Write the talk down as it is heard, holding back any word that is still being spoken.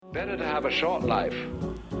Better to have a short life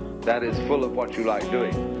that is full of what you like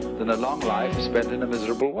doing than a long life spent in a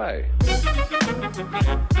miserable way.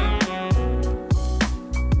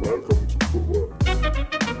 Welcome to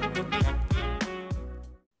Footwork.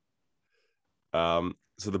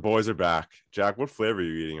 So the boys are back. Jack, what flavor are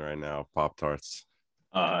you eating right now? Pop-Tarts.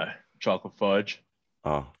 Chocolate fudge.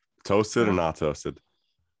 Oh, toasted or not toasted?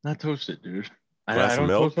 Not toasted, dude. Glass I of don't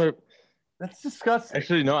milk? toast my... That's disgusting.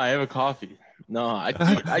 Actually, no, I have a coffee. No, I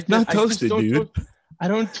Not toasted, don't dude. I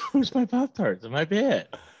don't toast my Pop-Tarts. Am I bad?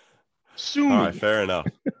 Sue me. All right, fair enough.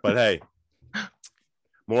 But hey,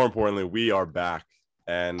 more importantly, we are back.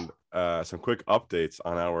 And some quick updates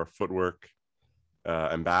on our Footwork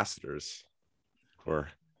ambassadors. Or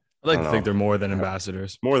I'd like I to don't think know. they're more than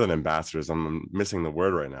ambassadors. More than ambassadors. I'm missing the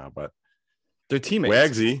word right now, but They're teammates.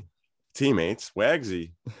 Wagsy, teammates.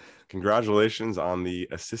 Wagsy, congratulations on the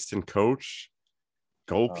assistant coach,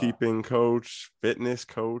 goalkeeping coach, fitness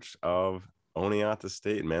coach of Oneonta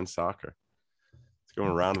State men's soccer. Let's give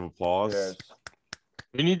him a round of applause. Yes.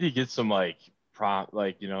 We need to get some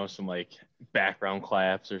some background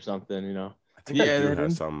claps or something, you know. I think I do that have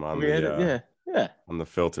is- some on we had it, the on the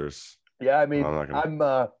filters. Yeah, I mean, I'm not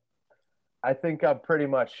gonna- I think I'm pretty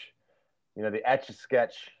much, the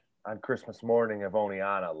Etch-a-Sketch on Christmas morning of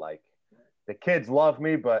Oneonta. Like, the kids love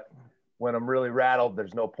me, but when I'm really rattled,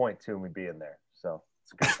 there's no point to me being there. So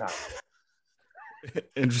it's a good time.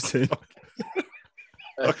 Interesting.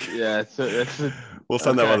 Okay. Yeah, that's We'll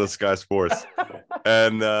send that Okay. one to Sky Sports.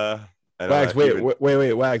 And Wags,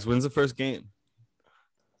 wait, Wags. When's the first game?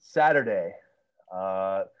 Saturday.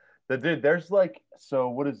 There's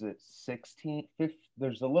what is it? 16, 15,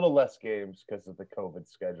 there's a little less games because of the COVID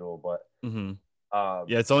schedule, but Mm-hmm. yeah,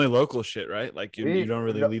 Yeah, it's only local shit, right? Like you don't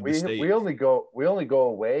really leave the state. We only go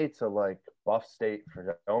away to like Buff State,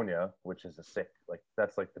 Fredonia, which is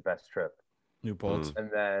that's like the best trip. New Paltz. And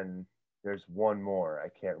then there's one more. I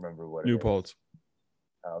can't remember what New it is. Paltz.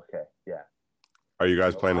 Okay, yeah. Are you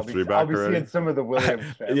guys playing a I'll be three-back already? seeing some of the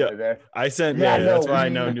Williams family Yeah. there. I sent. Yeah, Yeah, no, that's why I we-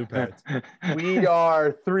 know New Paltz. We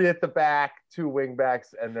are 3 at the back, 2 wing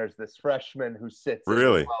backs, and there's this freshman who sits in as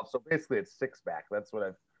Really? well. So basically, it's 6 back. That's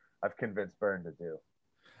what I've convinced Byrne to do.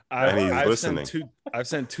 And he's listening. I've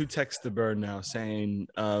sent 2 texts to Bird now saying,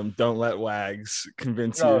 "Don't let Wags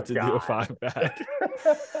convince you Oh, to do a God. 5-back."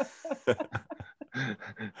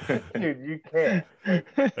 Dude, you can't.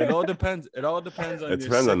 It all depends. It all depends on It your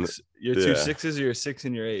depends on six, your yeah. 2 6s or your 6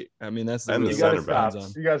 and your 8. I mean, that's the And the really You gotta what it center back. stop.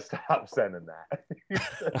 depends You gotta stop sending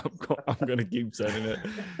that. I'm gonna keep sending it.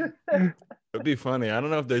 It'd be funny. I don't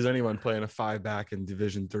know if there's anyone playing a 5-back in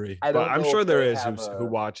Division 3, I but don't I'm know sure if there they is have who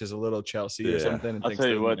watches a little Chelsea Yeah. or something. And I'll thinks tell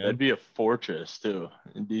you they're what, gonna that'd be a fortress too.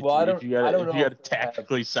 Indeed, Well, I if don't you got know a if they have-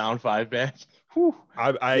 tactically sound 5-back. win.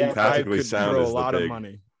 I Yeah. Tactically could sound throw is a the lot of big-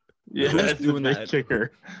 money. Yeah, Who's that's doing the big that?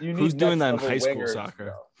 kicker. You Who's need doing that in next-level high school wingers, soccer?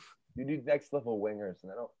 though. You need next level wingers,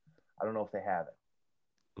 and I don't know if they have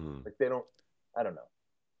it. Mm. Like they don't. I don't know.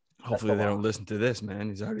 Hopefully a they lot. don't listen to this, man.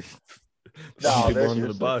 He's already No, people they're under the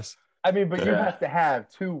just- bus. I mean, but you Yeah. have to have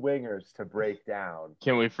 2 wingers to break down.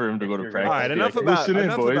 Can't wait for him to go to All practice. All right, Be enough like, about listen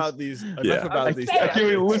in, boys. these. Yeah. Enough about these. I I can't wait.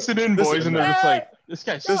 tactics. Listen in, boys, Listen, and they're just like, this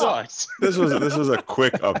guy sucks. This was a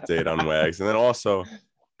quick update on Wags, and then also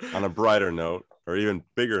on a brighter note, or even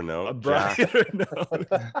bigger note, A brighter note.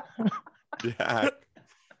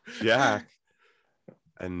 Jack,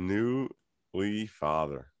 a newly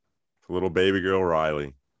father, little baby girl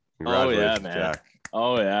Riley. Congratulations, man. Jack.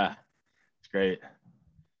 Oh yeah, it's great.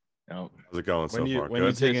 No, How's it going so far? When you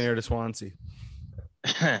Good. taking her to Swansea?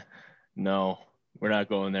 no, we're not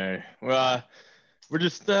going there. We're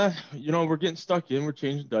just we're getting stuck in. We're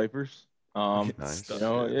changing diapers. Nice.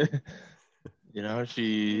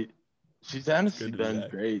 She's honestly good to be been back.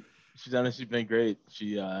 great. She's honestly been great.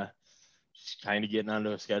 She's kind of getting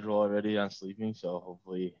onto a schedule already on sleeping, so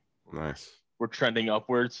hopefully Nice. we're trending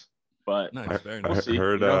upwards. But Nice, very I we'll nice. see.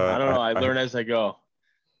 heard, I don't know. I I- learn as I go.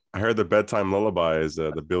 I heard the bedtime lullaby is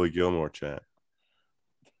the Billy Gilmore chant.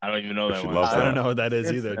 I don't even know that She one. loves I that. don't know what that is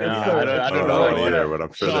It's- either. it's Do you Yeah, have I it? don't- I don't know know it either, but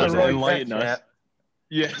I'm sure Sean there's Roy one. enlighten us.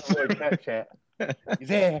 Yes. He's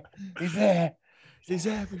there. He's there. She's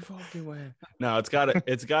every fucking way. No, it's gotta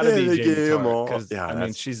be Billy Jamie Gilmore. Tart, 'cause, Yeah, I mean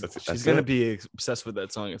that's- she's that's gonna it. be obsessed with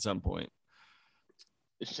that song at some point.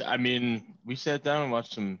 I mean, we sat down and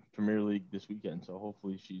watched some Premier League this weekend, so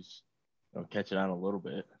hopefully she's catching on a little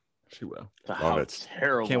bit. She will. To Love how it.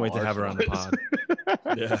 terrible! Can't wait to have her on the Arsenal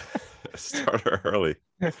pod. is. Yeah. Start her early.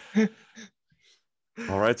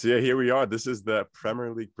 All right, so yeah, here we are. This is the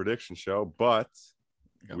Premier League prediction show, but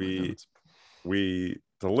Got my we notes. we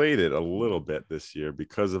delayed it a little bit this year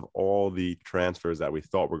because of all the transfers that we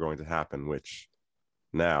thought were going to happen, which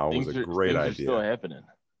now was a great things are still idea. happening.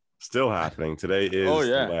 Still happening. Today is Oh,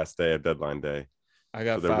 yeah. the last day of deadline day. I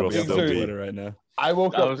got So there will Fabio still on be- Twitter right now. I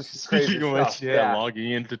woke I up was to some crazy speaking of which, stuff. yeah,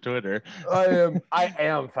 logging into Twitter. I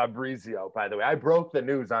am Fabrizio, by the way. I broke the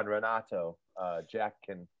news on Renato. Jack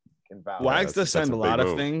can vouch. Wags does that's send a a lot big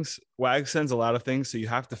of move. things. Wags sends a lot of things, so you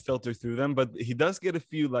have to filter through them. But he does get a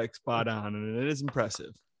few like spot on, and it is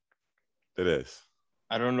impressive. It is.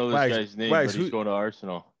 I don't know this Wags- guy's name, Wags, but he's who- going to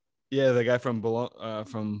Arsenal. Yeah, the guy from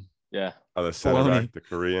from Yeah, Oh, the center Bologna. back, the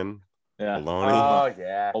Korean. yeah. Bologna. Oh,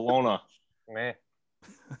 yeah. Bologna. Meh.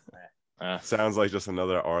 Sounds like just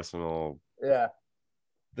another Arsenal. Yeah.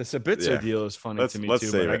 the Sabitzer Yeah. deal is funny Let's- to me let's too.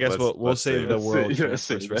 save But I it. guess we'll Let's save save the it. world Yeah, transfers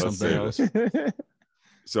save for it. something else.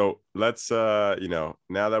 So let's now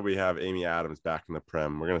that we have Amy Adams back in the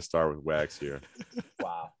Prem, we're gonna start with Wags here.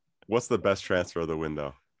 Wow. What's the best transfer of the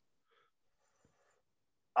window?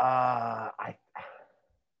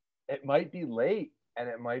 It might be late, and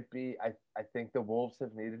it might be. I think the Wolves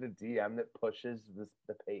have needed a DM that pushes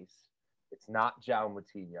the pace. It's not João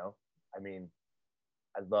Moutinho. I mean,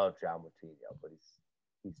 I love João Moutinho, but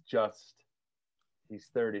he's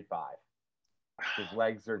 35. His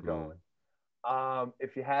legs are going.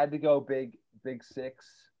 If you had to go big six,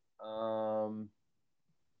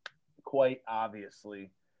 quite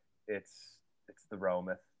obviously, it's the Rome.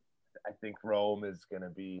 I think Rome is going to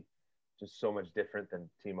be just so much different than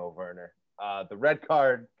Timo Werner. The red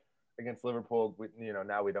card against Liverpool,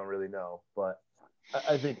 now we don't really know, but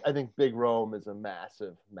I think Big Rome is a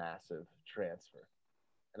massive, massive transfer,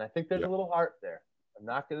 and I think there's a little heart there. I'm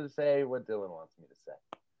not going to say what Dylan wants me to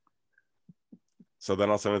say. So then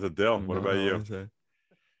I'll send it to Dill. What about you?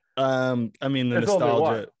 I mean the There's only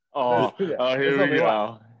nostalgia. Oh, Yeah, oh, there's here we only go.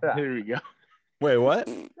 one. Yeah. Here we go. Wait, what?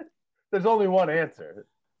 There's only one answer.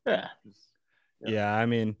 Yeah, Yeah, I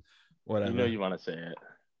mean, whatever. you know you want to say it.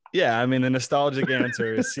 Yeah, I mean the nostalgic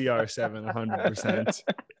answer is CR7 100%.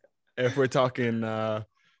 If we're talking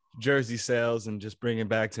jersey sales and just bringing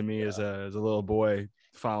back to me as a little boy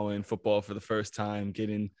following football for the first time,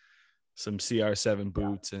 getting some CR7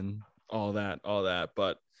 boots and all that.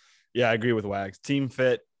 But yeah, I agree with Wags. Team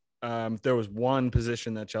fit. If there was one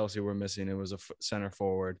position that Chelsea were missing, it was a center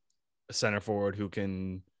forward who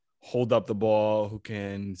can hold up the ball, who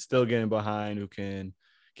can still get in behind, who can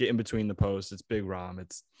get in between the posts. It's Big Rom.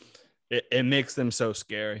 It makes them so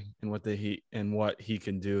scary in what he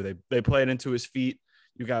can do. They play it into his feet.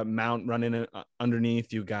 You got Mount running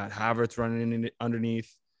underneath. You got Havertz running in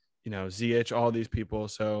underneath. Ziyech, all these people.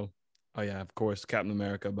 So, oh yeah, of course, Captain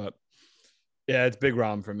America. But yeah, it's Big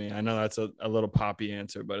Rom for me. I know that's a little poppy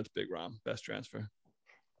answer, but it's Big Rom, best transfer.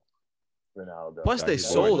 Ronaldo. Plus, they Jackie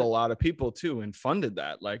sold Boyd. a lot of people too and funded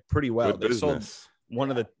that like pretty well. Good They sold business.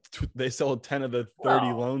 they sold 10 of the 30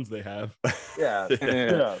 Wow. loans they have. Yeah,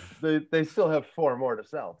 Yeah. They still have 4 more to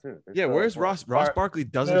sell too. They Yeah, still where's have more. Ross? Ross Barkley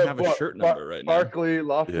doesn't have a shirt number right now. Barkley,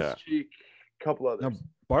 Loftus Yeah. Cheek, couple others. No,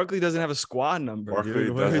 Barkley doesn't have a squad number. Barkley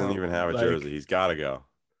dude. What doesn't is- even have a like, jersey. He's got to go.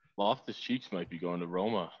 Loftus Cheeks might be going to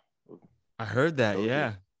Roma. I heard that. Told you.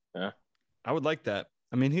 Yeah. Yeah. I would like that.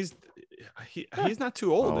 I mean, he's not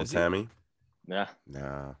too old, Oh, is he? Tammy? Yeah,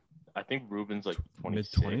 Nah. I think Ruben's like Mid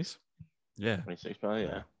 26, 20s. Yeah. 26 probably.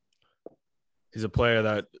 Yeah. He's a player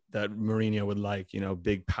that Mourinho would like,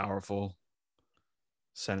 big, powerful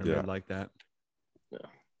center Yeah. mid like that.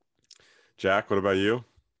 Jack, what about you?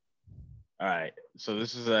 All right. So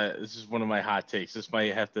this is one of my hot takes. This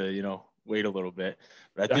might have to wait a little bit.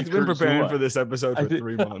 But I think I've been Kurt preparing Zuma- for this episode I for think-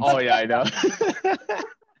 3 months. Oh yeah, I know.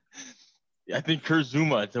 Yeah, I think Kurt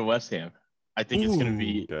Zuma to West Ham. I think it's gonna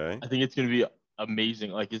be. Okay. I think it's gonna be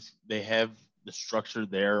amazing. Like they have the structure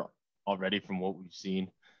there already from what we've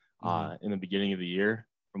seen in the beginning of the year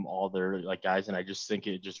from all their guys, and I just think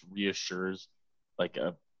it just reassures like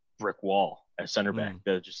a brick wall at center back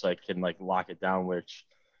that just can lock it down. Which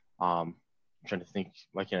I'm trying to think.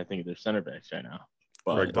 Why can't I think of their center backs right now?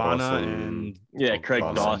 But Craig Bana Dawson. and yeah, Craig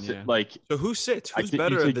Dawson, Dawson. so who sits? I Who's think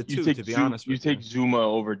better you of the take- you two? take To be Zu- honest you with take Zuma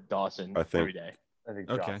over Dawson I think- every day. I think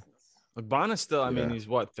Okay. Dawson's. Bana still. I mean, Yeah. he's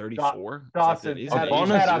what 34. Dawson. He's had- an he's Bona's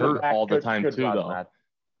Asian had on dude. hurt back all the good- time good too, run, though. Matt.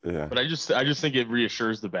 Yeah. But I just think it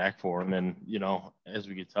reassures the back four, and then as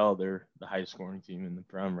we could tell, they're the highest scoring team in the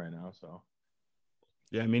Prem right now. So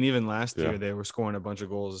Yeah, I mean, even last Yeah. year they were scoring a bunch of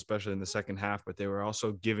goals, especially in the second half, but they were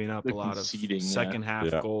also giving up They're a lot of conceding, yeah. second half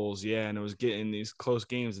Yeah. goals. Yeah, and it was getting these close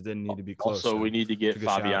games that didn't need to be close. also, we need to get it's a good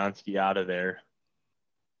shot. Fabianski out of there.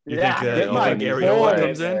 You Yeah, think get my Areola boy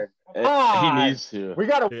comes in? there. He on. needs to. We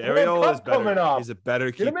got a Dude, World Areola is Cup coming better. up. He's a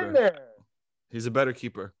better Get him in keeper. there. He's a better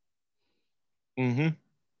keeper. Mm-hmm.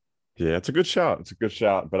 Yeah, it's a good shot. It's a good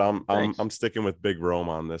shot, but I'm Thanks. sticking with Big Rome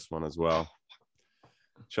on this one as well.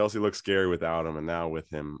 Chelsea looks scary without him, and now with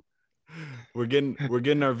him, We're getting our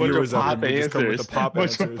Bunch of viewers up pop and we just come with answers. the pop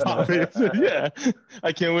Bunch of answers. pop now. answers. Yeah,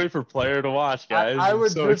 I can't wait for player to watch, guys. I I'm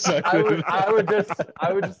would so just, excited. I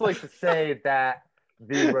would just like to say that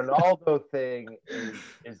the Ronaldo thing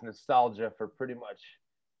is nostalgia for pretty much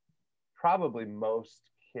probably most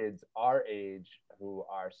kids our age who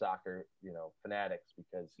are soccer, fanatics,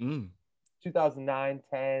 because Mm. 2009,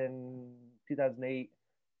 10, 2008,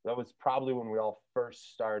 that was probably when we all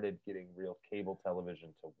first started getting real cable television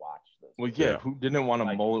to watch this. Well, yeah, Yeah. who didn't want a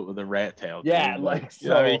Like- mullet with a rat tail? Yeah, dude? like,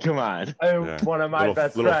 I mean, so- come on. Yeah. One of my Little-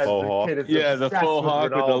 best little friends, faux the hawk. kid is Yeah, the obsessed full with hawk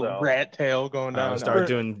with the Ronaldo. rat tail going down. Start no.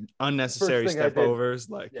 doing unnecessary First thing I did- stepovers.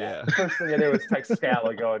 Like, yeah. First thing I did was text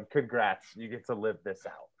Scala going, "Congrats, you get to live this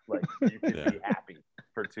out. Like, you can Yeah. be happy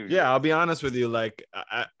for 2 years." Yeah, I'll be honest with you. Like,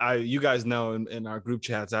 you guys know in our group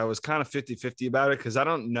chats, I was kind of 50-50 about it because I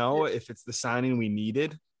don't know if it's the signing we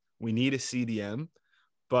needed. We need a CDM,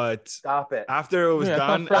 but Stop it. after it was Yeah, I thought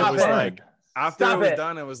done, Fred I was Stop it. like, after Stop it was it.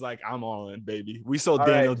 done, I was like, I'm all in, baby. We sold All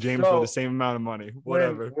Daniel right, James so for the same amount of money.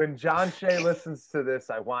 Whatever. When John Shea listens to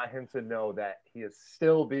this, I want him to know that he is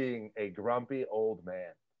still being a grumpy old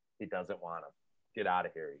man. He doesn't want him. Get out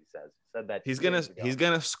of here, he says. He said that He's 2 gonna days ago. he's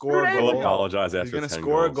gonna score a days We'll ago. goal. apologize after He's gonna 10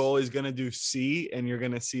 score a goals. goal. He's gonna do C, and you're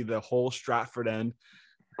gonna see the whole Stratford end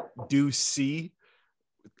do C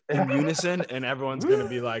in unison, and everyone's gonna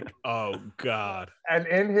be like, "Oh God." And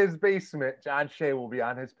in his basement, John Shea will be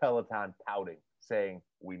on his Peloton pouting, saying,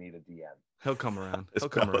 "We need a DM." He'll come around. It's He'll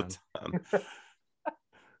come around. Peloton.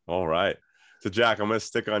 All right. So, Jack, I'm going to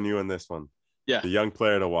stick on you in this one. Yeah. The young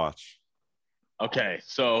player to watch. Okay,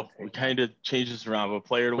 so we kind of changed this around, but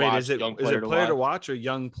player to Wait, watch, is it young player, player, to, player to watch. watch or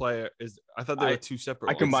young player? I thought they were two separate.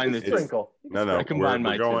 I ones. combine You the can two. sprinkle. You can No, no. sprinkle. combine we're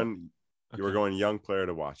my two. going. You were Okay. going young player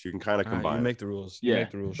to watch. You can kind of All right, combine. you make the rules. You Yeah.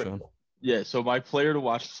 make the rules, Sean. Sprinkle. Yeah, so my player to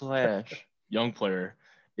watch / young player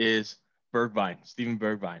is Bergvine, Steven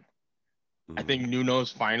Bergvine. I Mhm. think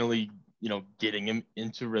Nuno's finally, getting him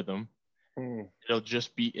into rhythm. Hmm. It'll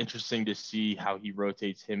just be interesting to see how he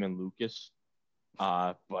rotates him and Lucas.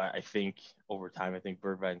 But I think over time, I think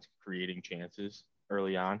Bergvine's creating chances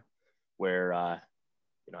early on where, I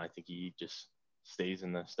think he just stays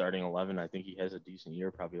in the starting 11. I think he has a decent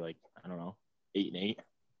year, probably like, 8-8.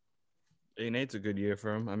 8-8's a good year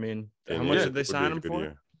for him. I mean, Yeah, how much yeah, did they would be sign a him good for?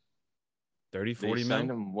 year. 30, They 40 signed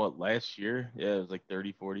mil? him, last year? Yeah, it was like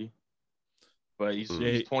 30, 40. But he's,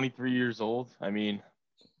 Mhm. he's 23 years old. I mean,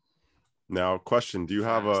 Now, question: do you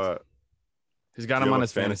have a He's got do him you on have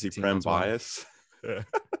his a fantasy team. prem that's why. bias?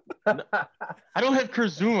 I don't have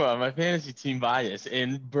Kurzuma on my fantasy team bias,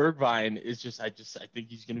 and Bergvine is I think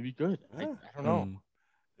he's going to be good. I don't know. Mm.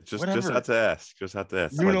 Just Whatever. had to ask. Just had to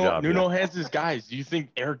ask. It's my job, Nuno yeah. has his guys. Do you think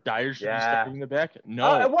Eric Dyer should be Yeah. starting in the back?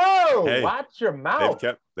 No. Whoa! Hey, Watch your mouth.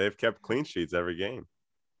 They've kept clean sheets every game.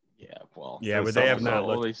 Yeah, well. Yeah, So but they have some- not so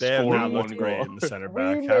looked. they They have scored not one looked great goal. in the center We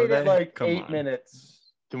back. made Have it they? like Come 8 on.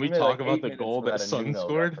 minutes. Can we made talk like about 8 the minutes goal that without a Sun Nuno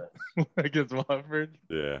scored reference. against Watford?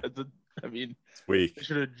 Yeah, I mean, it's weak. they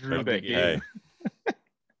should have drew But, that game. hey.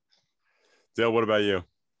 Dale, what about you?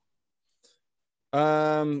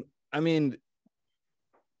 I mean,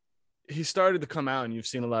 he started to come out, and you've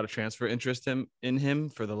seen a lot of transfer interest in him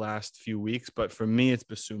for the last few weeks. But for me, it's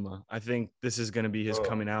Basuma. I think this is going to be his Oh.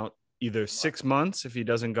 coming out either 6 months if he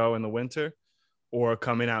doesn't go in the winter, or a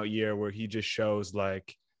coming out year where he just shows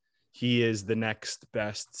like he is the next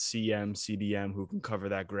best CDM who can cover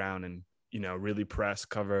that ground and really press,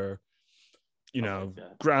 cover, Like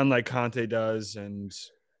that. ground like Conte does. And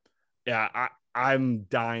yeah, I'm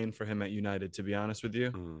dying for him at United, to be honest with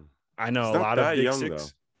you. Mm. I know He's a not lot that of big young, six.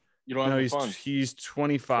 though. You don't No, have the fun. he's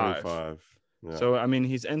 25. 25. Yeah. So I mean,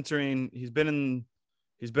 he's been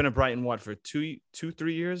at Brighton for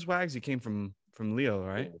 2-3 years. Wags. He came from Leo,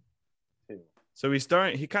 right? Two. So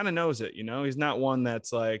he kind of knows it. He's not one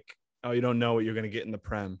that's like, oh, you don't know what you're gonna get in the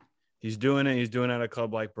Prem. He's doing it. He's doing it at a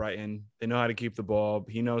club like Brighton. They know how to keep the ball.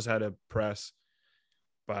 He knows how to press.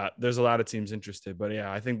 But there's a lot of teams interested. But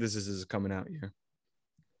yeah, I think this is his coming out year.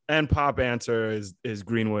 And pop answer is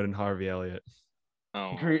Greenwood and Harvey Elliott.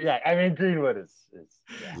 Oh. Yeah, I mean Greenwood is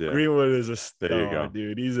yeah. Yeah. Greenwood is a star, There you go.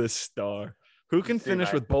 dude. He's a star. Who can See, finish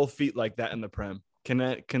right? with both feet like that in the Prem?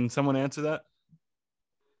 Can someone answer that?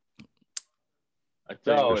 I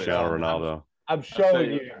tell you No, what, Cristiano Ronaldo. I'm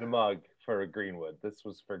showing you the mug for Greenwood. This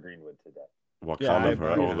was for Greenwood today. Wakanda.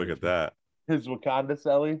 I Oh, look at that. His Wakanda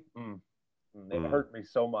Selly. It Mm. hurt me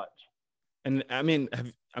so much. And I mean,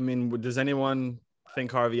 does anyone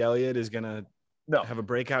think Harvey Elliott is gonna No, have a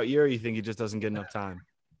breakout year? Or you think he just doesn't get enough time?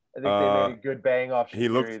 I think they made a good bang off. he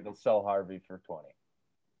looked- They'll sell Harvey for 20.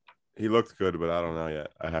 He looked good, but I don't know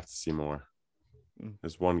yet. I have to see more. Mm.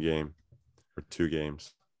 There's one game or 2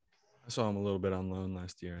 games. I saw him a little bit on loan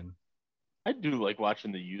last year, and I do like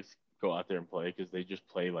watching the youth go out there and play because they just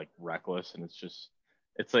play like reckless, and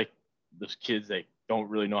it's like those kids that don't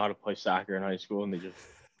really know how to play soccer in high school, and they just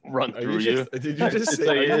run Are through you you. did you just It's say,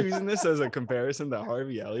 like- are you using this as a comparison to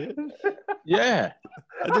Harvey Elliott? Yeah,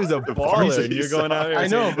 That dude's a baller, and you're going out here. I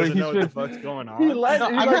and know, saying he but doesn't know what he's the fuck's going He on. led. No,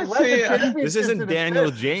 he I'm like not led the saying- championships This isn't in Daniel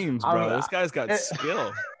assists. James, bro. I'm- This guy's got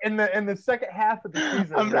skill. In the second half of the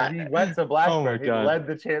season, I'm when not- he went to Oh Blackburn, my he God. led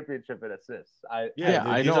the championship in assists. Yeah,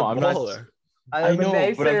 dude, I he's know, a I'm not- baller. I know,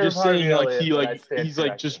 but I'm just saying, like Elliott, he but I like stand he's like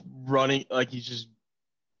corrected. just running, like he's just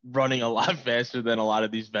running a lot faster than a lot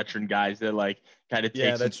of these veteran guys that like kind of Yeah,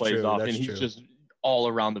 take some that's plays true, off, that's and he's true. just all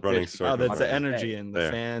around the Running pitch. circles. Oh, that's the Right. energy and the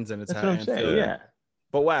There. fans, and it's That's what I'm saying. Anfield. Yeah.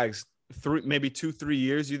 But Wags, maybe 2-3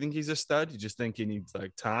 years. You think he's a stud? You just think he needs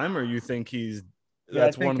like time, or you think he's Yeah, I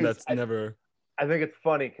that's think one he's- that's never. I think it's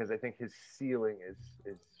funny because I think his ceiling is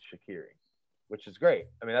Shaqiri, which is great.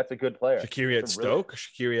 I mean, that's a good player. Shaqiri at It's a really- Stoke,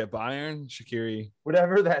 Shaqiri at Bayern, Shaqiri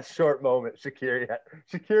Whatever that short moment, Shaqiri at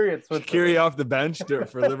Switzerland. Shaqiri off the bench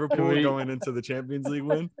for Liverpool we- going into the Champions League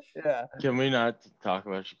win. Yeah. Can we not talk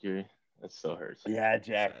about Shaqiri? That still hurts. Yeah, That's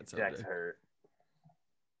Jack's okay. hurt.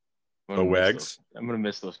 I'm The gonna miss Wags? those- I'm gonna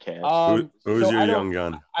miss those cats. Who's so your I don't- young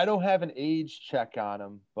gun? I don't have an age check on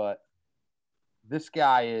him, but this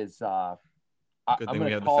guy is. Good I'm thing going we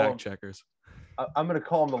to had the call fact him. checkers. I'm going to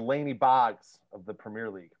call him the Laney Boggs of the Premier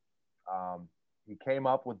League. He came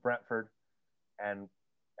up with Brentford, and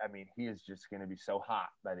I mean, he is just going to be so hot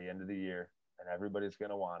by the end of the year, and everybody's going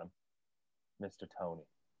to want him, Mr. Tony.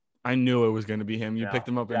 I knew it was going to be him. You Yeah, picked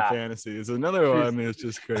him up in yeah. fantasy. It's another one. It's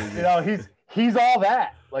just crazy. You know, he's all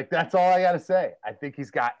that. Like, that's all I got to say. I think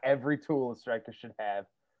he's got every tool a striker should have.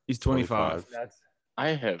 He's 25. That's I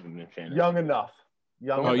have him in fantasy. young enough.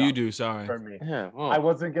 Young Oh, enough you do. Sorry. for me. Yeah. Well, I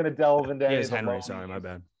wasn't going to delve into He any has of the Henry. loans. Sorry, my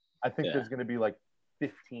bad. I think Yeah. there's going to be like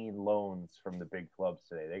 15 loans from the big clubs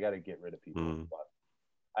today. They got to get rid of people. Mm. But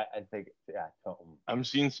I think, yeah, Tottenham. I'm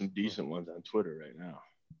seeing some decent ones on Twitter right now.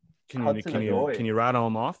 Can you Hudson-Odoi. can you rattle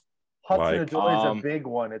him off? Hudson Like, Odoi is um, a big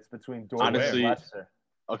one. It's between Dortmund honestly- and Leicester.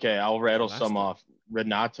 Okay, I'll rattle Last some one. off.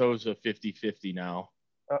 Renato's a 50-50 now.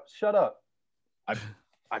 Shut up. I'm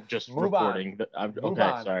just Move on. reporting. Move Okay,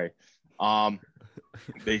 on. sorry.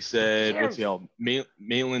 They said what's the all?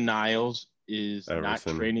 Maitland Niles is not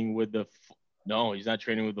Everton. training with the. No, he's not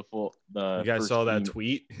training with the full. The You guys first saw that team.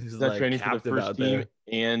 tweet? He's He's not like training for the captive first out team, there.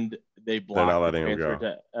 and they not blocked the letting him transfer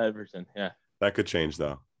go. to Everton. Yeah, That could change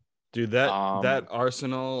though. Dude, that Um,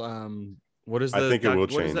 Arsenal what is I the think it will what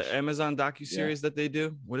is change. the Amazon docuseries that they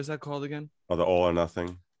do? What is that called again? Oh, the all or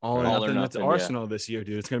nothing. All or All nothing. or That's Nothing, yeah. Arsenal this year,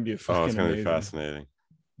 dude. It's gonna be Oh, fucking it's gonna be amazing. fascinating.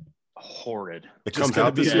 horrid. It Just comes gonna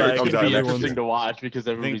out be this Yeah, year. like- It it's comes gonna out be next interesting year. to watch because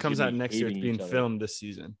I think everybody's it comes gonna out be next year. It's hating being each other. filmed this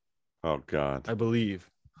season, Oh God. I believe.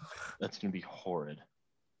 That's gonna be horrid.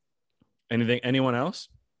 Anyone else?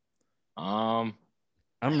 I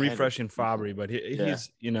I'm had it. refreshing Fabry, but Yeah.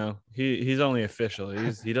 he's only official.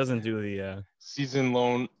 He doesn't do the season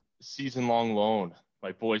long loan.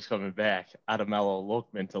 My boy's coming back. Ademello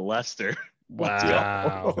Lookman to Leicester. Let's go.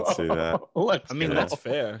 wow. Let's see that. Let's I mean, go. that's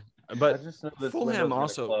fair. I But just know this Fulham window's gonna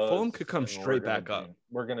also- close, Fulham could come and we're straight gonna back up.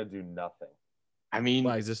 We're going to do nothing. I mean,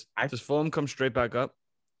 why is this? Does Fulham come straight back up?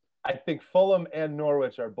 I think Fulham and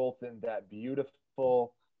Norwich are both in that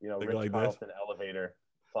beautiful, They go Ritz like this? Carlton elevator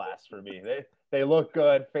class for me. They look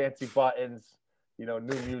good, fancy buttons, new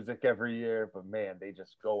music every year, but man, they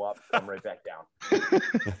just go up, come right back down.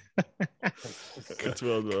 That's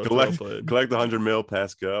well Collect played. collect the 100 mil,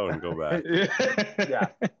 pass go, and go back. Yeah.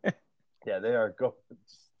 Yeah, they are go.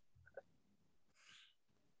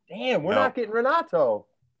 Damn, we're No. not getting Renato.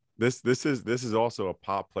 This is also a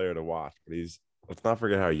pop player to watch, but let's not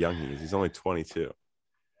forget how young he is. He's only 22.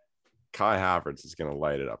 Kai Havertz is gonna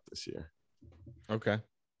light it up this year. Okay.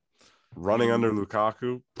 Running under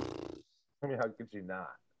Lukaku. I mean, how could you not?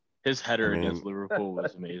 His header I mean- against Liverpool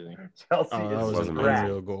was amazing. Chelsea Oh, that is was wasn't an crap.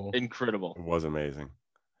 unreal goal. Incredible. It was amazing.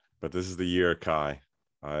 But this is the year of Kai.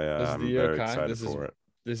 This is I'm the year of very Kai? excited This is- for it.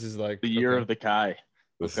 This is like The year okay. of the Kai.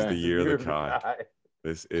 This Okay. is the year of You're the Kai. guy.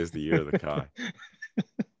 This is the year of the Kai.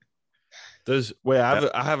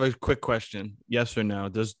 I have a quick question. Yes or no?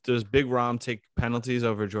 Does Big Rom take penalties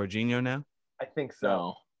over Jorginho now? I think so.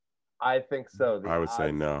 No. I think so. The I would say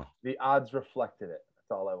odds- no. The odds reflected it.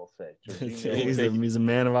 That's all I will say. Jorginho- he's a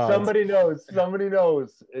man of odds. Somebody knows. Somebody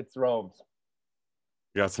knows. It's Rome's.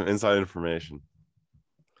 You got some inside information.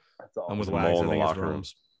 That's all. I'm with There's a Wags. mole I in the think it's locker room.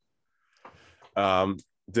 Rome's.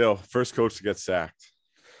 Dill, first coach to get sacked.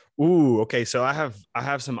 Ooh, okay. So I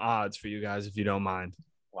have some odds for you guys if you don't mind.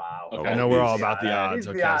 Wow. Okay. I know we're all He's- about the He's odds.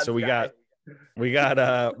 the Okay, odds so we guy. got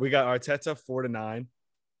Arteta 4-9.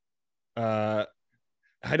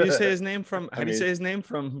 How do you say his name from? How I do you say mean- his name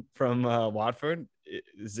from Watford?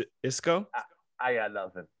 Is it Isco? I got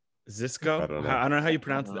nothing. Zisco? I don't know. I don't know how you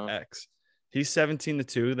pronounce don't the know. X. He's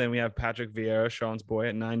 17-2. Then we have Patrick Vieira, Sean's boy,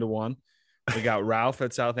 at 9-1. We got Ralph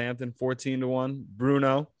at Southampton, 14-1.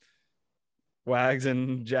 Bruno, Wags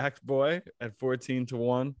and Jack's boy at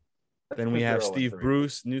 14-1. Then we have Steve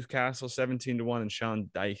Bruce, Newcastle, 17-1, and Sean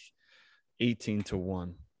Dyche,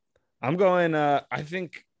 18-1. I'm going. I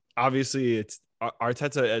think obviously it's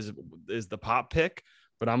Arteta is the pop pick,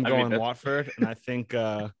 but I'm going that's- Watford, and I think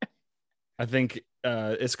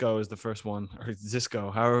Isco is the first one, or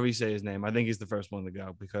Zisco, however you say his name. I think he's the first one to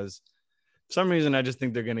go because for some reason I just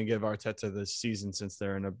think they're going to give Arteta this season since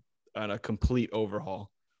they're in a complete overhaul.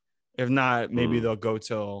 If not, maybe they'll go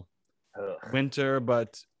till winter.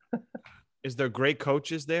 But is there great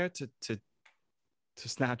coaches there to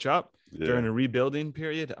snatch up during a rebuilding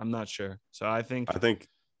period? I'm not sure. So I think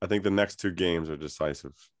the next two games are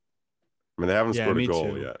decisive. I mean, they haven't scored a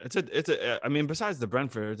goal yet. I mean, besides the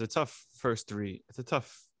Brentford, it's a tough first three.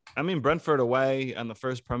 I mean, Brentford away on the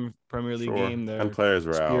first Premier League game. They're 10 players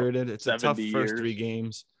were spirited. It's a tough 70 first years. 3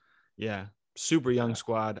 games. Yeah. Super young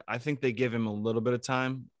squad. I think they give him a little bit of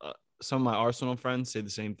time. Some of my Arsenal friends say the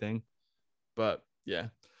same thing. But yeah,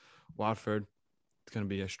 Watford, it's going to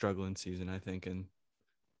be a struggling season, I think. And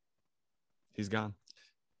he's gone.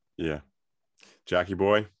 Yeah. Jackie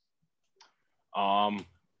boy.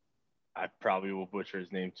 I probably will butcher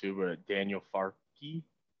his name too, but Daniel Fark.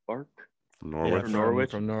 From Yeah,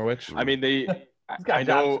 Norwich. from Norwich. I mean, He's got I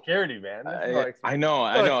job know. security, man. I know.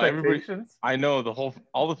 Everybody. Expectations. I know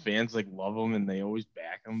all the fans like love him and they always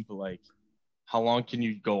back him, but like, how long can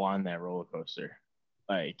you go on that roller coaster?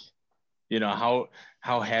 Like,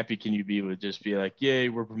 how happy can you be with just be like, yay,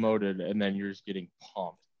 we're promoted, and then you're just getting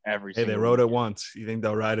pumped every. Hey, they single rode it weekend. once. You think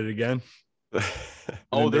they'll ride it again?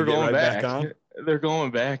 Oh, Then they they're get going right back. back on? They're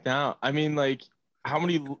going back now. I mean, like, how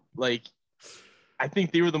many like? I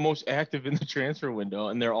think they were the most active in the transfer window,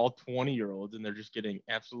 and they're all 20-year-olds, and they're just getting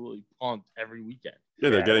absolutely pumped every weekend.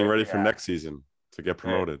 Yeah, they're getting ready for yeah. next season to get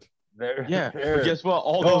promoted. Yeah, but guess what?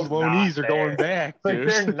 All those loanees are going back, Like dude.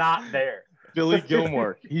 they're not there. Billy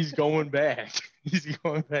Gilmore, he's going back. He's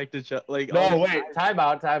going back to like. No, wait, time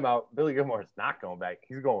out. Billy Gilmore's not going back.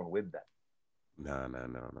 He's going with them.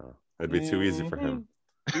 No. It'd be too easy for him.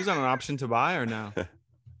 He's on an option to buy or no?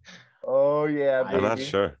 Oh yeah, I'm not baby.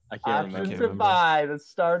 sure. I can't Option remember. to remember. buy, the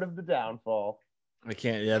start of the downfall. I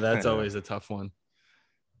can't. Yeah, that's I know. always a tough one.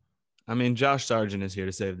 I mean, Josh Sargent is here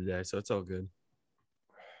to save the day, so it's all good.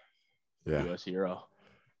 Yeah. U.S. hero.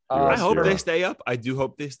 I US hope hero. they stay up. I do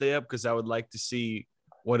hope they stay up because I would like to see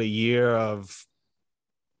what a year of,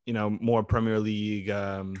 more Premier League,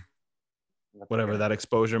 whatever that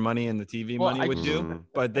exposure money and the TV Well, money I- would do. Mhm.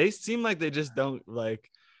 But they seem like they just don't like.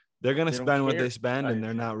 They're gonna They don't spend what care. they spend, and Right.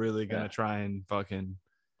 they're not really gonna Yeah. try and fucking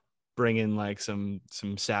bring in like some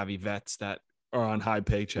savvy vets that are on high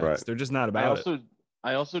paychecks. Right. They're just not I about it.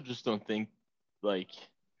 also just don't think like.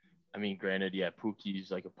 I mean, granted, yeah,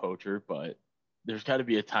 Pookie's like a poacher, but there's got to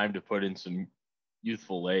be a time to put in some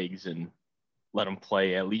youthful legs and let them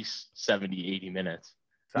play at least 70, 80 minutes.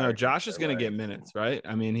 No, Sorry, Josh is gonna get minutes, right?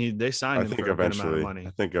 I mean, they signed I him think for a good amount of eventually. money.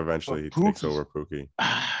 I think eventually he But takes Pookie's- over Pookie.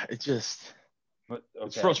 It's just But,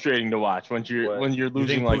 it's okay. frustrating to watch when you're What? You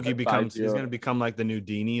losing think like Pookie a becomes? He's 5-0. gonna become like the new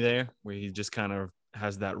Deeney there, where he just kind of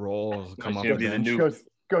has that role, come He's off gonna the be the bench. new- Goes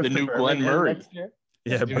the to new Glenn Birmingham Murray. next year.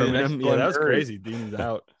 Yeah, He's gonna be the next Birmingham. Yeah, Glenn that was Murray. crazy. Deeney's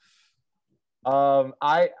out.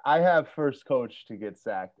 I have first coach to get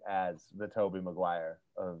sacked as the Tobey Maguire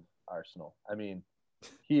of Arsenal. I mean,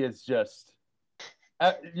 he is just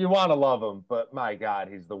you want to love him, but my God,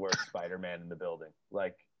 he's the worst Spider-Man in the building.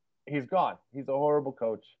 Like, he's gone. He's a horrible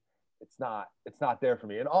coach. It's not there for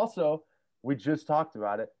me. And also, we just talked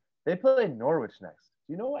about it. They play Norwich next.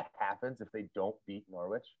 Do you know what happens if they don't beat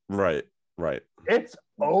Norwich? Right. It's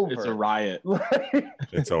over. It's a riot. Like,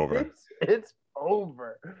 It's over. It's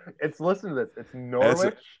over. Listen to this. It's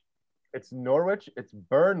Norwich. It's Norwich. It's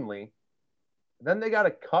Burnley. Then they got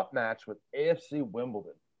a cup match with AFC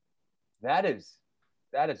Wimbledon. That is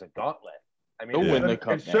a gauntlet. I mean, They'll it win the shouldn't-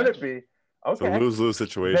 cup it shouldn't match. be. It's a Okay. lose-lose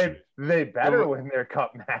situation. They better They'll- win their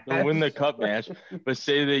cup match. They'll win the cup match, but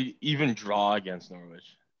say they even draw against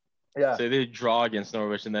Norwich. Yeah. Say they draw against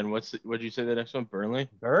Norwich, and then what'd you say the next one? Burnley?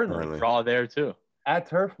 Burnley Draw there too. at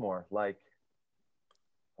Turfmoor. Like,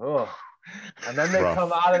 oh. And then they Rough.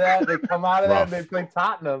 come out of that. They come out of that and they Rough. play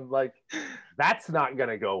Tottenham. Like, that's not going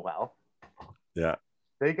to go well. Yeah.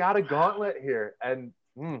 They got a gauntlet here. And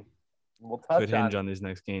we'll touch Could hinge on these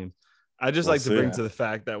next games. I just We'll like to bring see. to the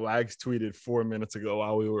fact that Wags tweeted 4 minutes ago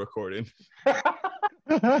while we were recording.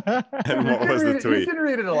 And what was the You tweet? can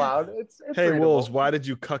read it aloud. It's Hey readable. Wolves, why did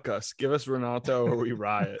you cuck us? Give us Ronaldo or we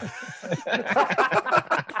riot.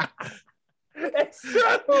 It's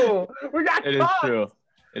true. We got It is caught. true.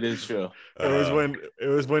 It is true. It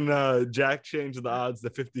was when Jack changed the odds to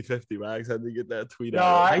 50-50. Wags had to get that tweet No,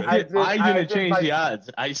 out. I I didn't did change my- the odds.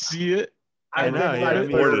 I see it. I did know. my Yeah, I mean,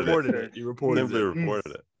 you reported reported research. it. You reported Simply it.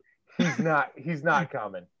 reported it. He's not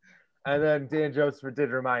coming. And then Dan Joseph did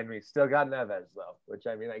remind me, still got Neves though, which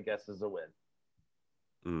I mean I guess is a win.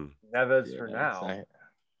 Mm, Neves Yeah, for it's now. not-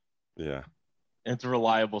 yeah. It's a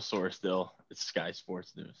reliable source still. It's Sky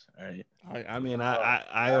Sports News. All right. I mean,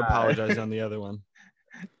 I apologize on the other one.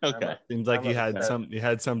 Okay. Seems like I'm you had upset. you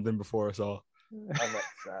had something before us all. I'm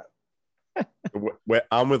upset.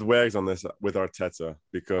 I'm with Wags on this with Arteta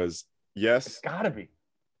because It's gotta be.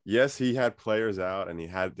 yes, he had players out and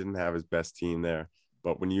didn't have his best team there.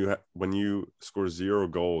 But when you score 0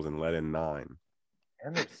 goals and let in 9,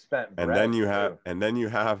 And they've spent and bread, then you too.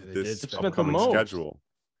 have They did this spend upcoming the most. schedule.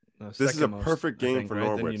 No, This is a second most, perfect I game think, for right, than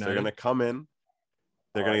Norwich. They're United. going to come in.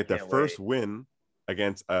 They're Oh, going I to get their can't first wait. win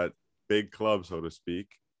against a big club, so to speak.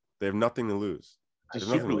 They have nothing to lose. It's a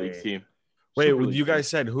There's Super nothing to League lose. team. Wait, Super League you team. guys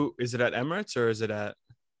said who is it at Emirates or is it at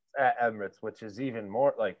At Emirates, which is even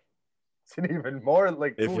more like it's an even more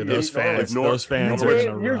like If who you- beat those Norwich. fans? Nor- Those fans You are Norwich-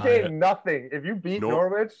 gonna you riot. gain nothing if you beat Nor-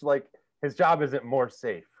 Norwich. Like his job isn't more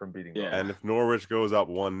safe from beating. Yeah. Norwich. And if Norwich goes up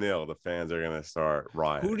 1-0, the fans are going to start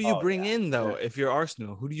rioting. Who do you Oh, bring yeah. in though? If you're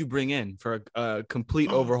Arsenal, who do you bring in for a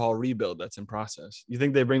complete overhaul rebuild that's in process? You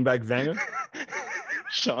think they bring back Wenger?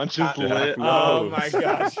 Sean just Yeah. lit. No. Oh my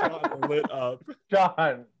gosh, Sean lit up.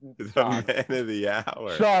 Sean, The man of the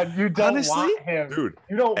hour. Sean, you don't Honestly, want him. Dude,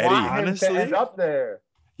 You don't Eddie, want him honestly, to end up there.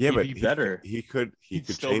 yeah, He'd but be better. He could He'd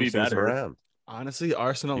could still be change things better. around. Honestly,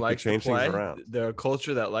 Arsenal He could likes to change things play. around. They're a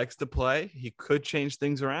culture that likes to play. He could change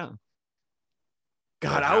things around.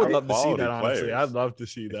 God, They I would have love to see quality that. Honestly, players. I'd love to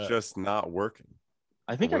see It's that. just not working.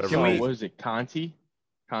 I think For I whatever saw, reason. what is it, Conti?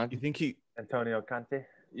 You think he? Antonio Conte.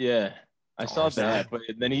 Yeah. I saw Arsenal? that, but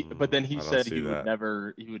then he I don't said see he that.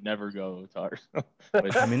 would never go to Arsenal.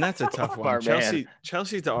 Which- I mean, that's a tough Our one. man.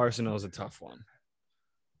 Chelsea to Arsenal is a tough one.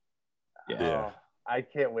 Yeah. Oh, I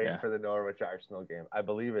can't wait Yeah. for the Norwich Arsenal game. I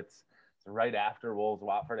believe it's right after Wolves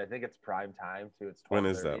Watford. I think it's prime time too. It's 12:30. When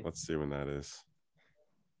is that? Let's see when that is.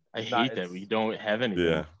 I not- hate that we don't have anything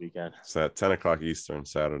Yeah. this weekend. It's at 10 o'clock Eastern,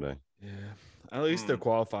 Saturday. Yeah, at least they're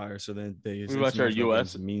qualifiers, so they We watch our international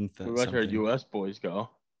US games mean We watch our something. U.S. boys go.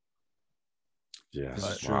 Yes.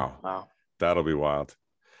 That's true. Wow. Wow. That'll be wild.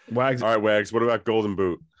 Wags, All right, Wags. What about Golden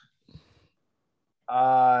Boot?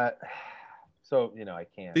 So I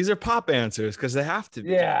can't. these are pop answers because they have to be.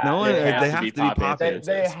 Yeah, no one. they They have have, to be to be pop pop They, answers.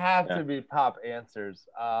 they have Yeah. to be pop answers.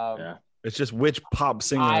 Yeah. It's just which pop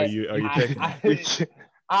singer are you picking?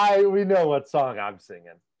 We know what song I'm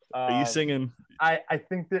singing. Are you singing? I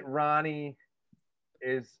think that Ronnie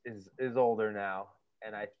is older now,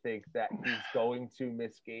 and I think that he's going to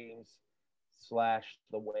miss games. /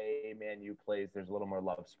 the way Man U plays, there's a little more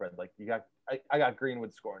love spread. Like I got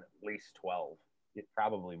Greenwood scoring at least 12,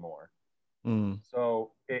 probably more. Mm.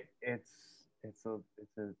 So it's a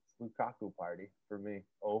Lukaku party for me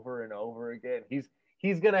over and over again.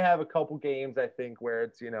 He's gonna have a couple games, I think, where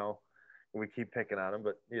it's we keep picking on him,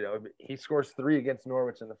 but he scores 3 against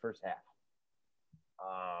Norwich in the first half.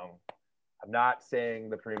 I'm not saying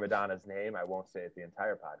the prima donna's name. I won't say it the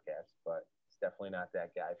entire podcast, but it's definitely not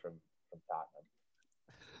that guy from Tottenham.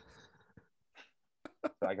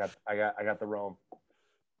 So I got the Rome.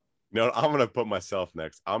 No, I'm gonna put myself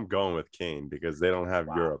next. I'm going with Kane because they don't have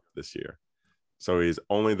Wow. Europe this year, so he's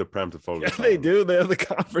only the Prem to Yeah, focus. they on. do. They have the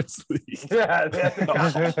conference league. Yeah, they have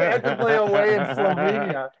to play away in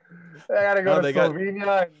Slovenia. They got to go No, to they got-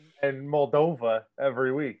 Slovenia and Moldova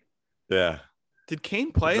every week. Yeah, Did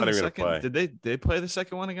Kane play He's in not the even second? gonna play. Did they play the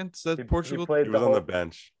second one against He Portugal? played he was on whole, the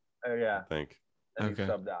bench. yeah, I think. and Okay. he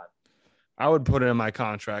subbed on. I would put it in my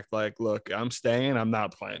contract. Like, look, I'm staying. I'm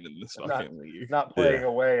not playing in this Not- fucking league. Not playing Yeah.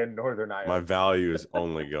 away in Northern My Ireland. value is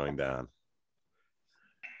only going down.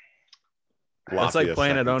 That's like Latvia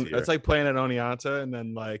playing at second tier. That's like playing at Oneonta, and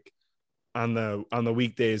then like on the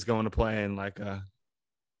weekdays going to play in like a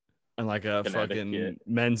Connecticut. fucking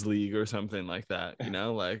men's league or something like that.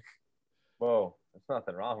 Like, Whoa, there's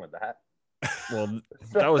nothing wrong with that. well,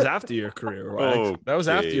 that was after your career, right? That was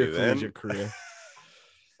after your Okay, then. collegiate career.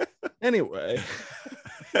 Anyway,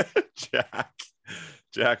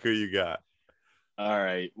 Jack, who you got? All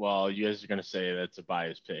right. Well, you guys are gonna say that's a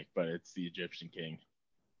biased pick, but it's the Egyptian king.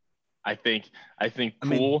 I think I mean,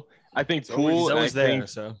 cool. I think he's always, cool. he's and always I there. think,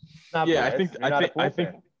 So Not yeah, biased. You're not a I Pool think.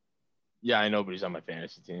 fan. Yeah, I know, but he's on my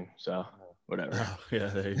fantasy team. So whatever. Oh, yeah,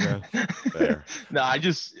 there you go. There. No, I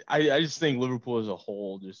just think Liverpool as a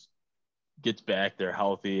whole just gets back there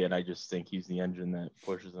healthy, and I just think he's the engine that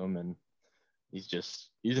pushes them, and he's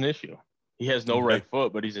an issue. He has no right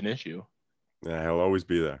foot, but he's an issue. Yeah, he'll always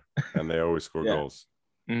be there, and they always score Yeah. goals.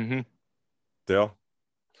 Mm-hmm. Dale?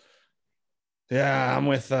 Yeah, I'm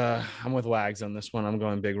with Wags on this one. I'm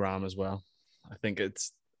going Big Rom as well. I think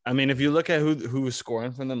if you look at who was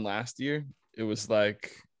scoring for them last year, it was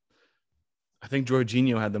like I think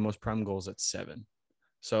Jorginho had the most Prem goals at 7.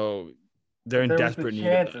 So they're in desperate need of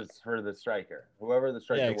that. chances for the striker, whoever the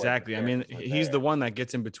striker. Yeah, was, exactly. I mean, he's the there. one that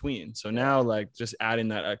gets in between. So now, like, just adding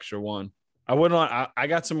that extra one. I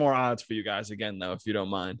got some more odds for you guys again, though, if you don't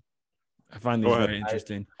mind. I find these very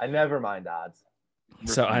interesting. I never mind odds.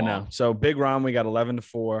 So I know. So Big Rom, we got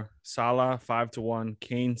 11-4. Salah 5-1.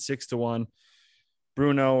 Kane 6-1.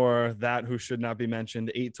 Bruno, or that who should not be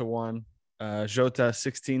mentioned, 8-1. Jota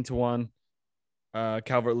 16-1.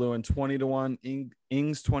 Calvert-Lewin 20-1.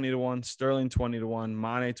 Ings 20-1. Sterling 20-1.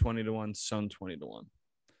 Mane 20-1. Son 20-1.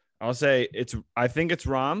 I'll say I think it's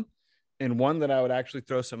Rom, and one that I would actually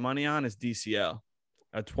throw some money on is DCL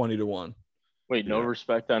at 20-1. Wait, no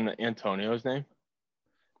respect on Antonio's name?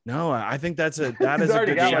 No, I think that is He's a good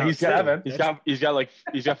already got shout. like 7.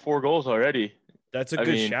 He's got 4 goals already. That's a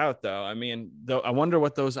good shout, though. I mean, though, I wonder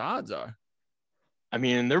what those odds are. I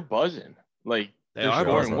mean, they're buzzing. Like They they're are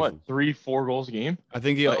scoring buzzing. 3-4 goals a game. I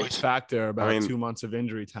think you always factor about I mean, 2 months of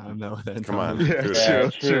injury time, though. Then Come on. Yeah,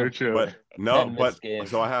 Dude. true. But no, And but this game.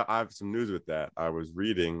 so I have some news with that. I was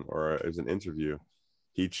reading, or it was an interview.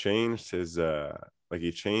 He changed his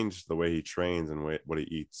he changed the way he trains and what he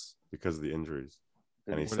eats because of the injuries.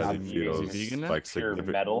 And he What said does he that mean? feels Is he vegan now? like Pure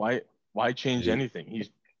significant. metal. Why change He- anything? He's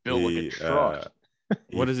built like a truck.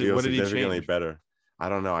 What is it? feels What did he significantly change? better. I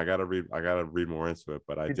don't know. I gotta read more into it,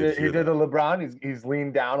 but I He did. did hear the that. LeBron. He's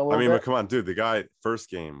leaned down a little I mean, bit. but come on, dude. The guy, first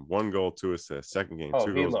game, 1 goal, 2 assists. Second game,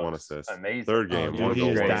 2 he goals, 1 looks assist. amazing. Third game, Dude, 1 goal,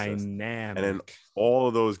 he's 1 assist. dynamic. And in all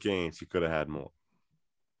of those games, he could have had more.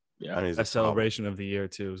 Yeah. I mean, he's a celebration of the year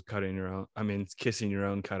too is kissing your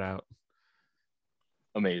own cutout.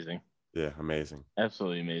 Amazing. Yeah, amazing.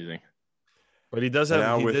 Absolutely amazing. But he does And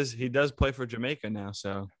have now he does play for Jamaica now,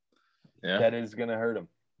 so Yeah. That is gonna hurt him.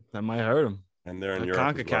 that might hurt him. And they're in The Europe.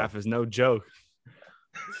 as CONCACAF well. is no joke.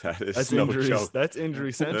 That is That's no injuries. joke. That's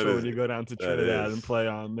injury central when you go down to that Trinidad is. and play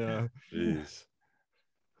on Jeez.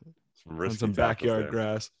 Some on risky some tackles backyard there.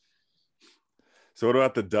 grass. So what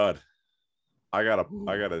about the dud? I got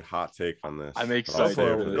a hot take on this. I'm but I'll excited.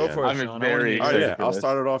 save for the it. Go end. for it, I'm Sean. I wanna very hear Oh you. excited. yeah, for I'll this.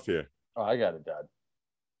 start it off here. Oh, I got a dud.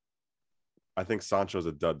 I think Sancho's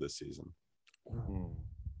a dud this season.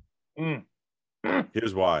 Mm.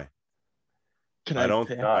 Here's why. Can I don't.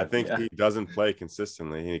 pick? I think Yeah. he doesn't play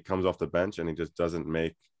consistently. He comes off the bench and he just doesn't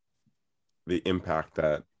make the impact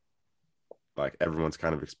that like everyone's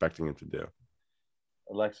kind of expecting him to do.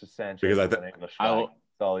 Alexis Sanchez. Because I is thi- an English I will- guy.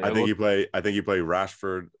 That's all he I is. think he play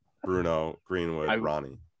Rashford, Bruno, Greenwood, I-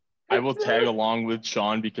 Ronnie. I will tag along with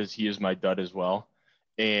Sean because he is my dud as well.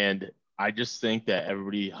 And I just think that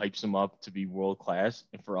everybody hypes him up to be world class.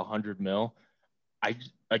 And for 100 mil, I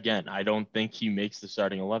don't think he makes the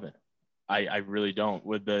starting 11. I really don't,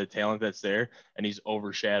 with the talent that's there. And he's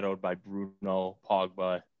overshadowed by Bruno,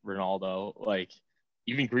 Pogba, Ronaldo, like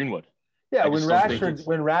even Greenwood. Yeah, I when just don't think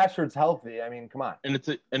Rashford's healthy, I mean, come on. And it's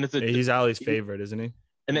a He's Ali's favorite, isn't he?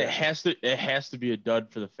 and it has to be a dud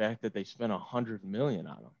for the fact that they spent 100 million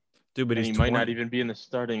on him. Dude, but And he's he 20. might not even be in the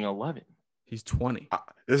starting 11. He's 20.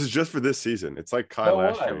 This is just for this season. It's like Kyle So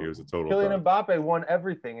last what? year. He was a total Kylian dud. Mbappe won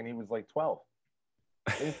everything, and he was like 12.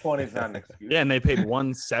 His 20 is not an excuse. Yeah, and they paid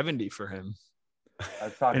 170 for him. I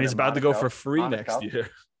was talking And he's about to go Monaco. for free Monaco. next year.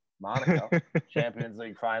 Monaco, Champions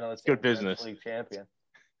League finalist, Good Champions business. League champion.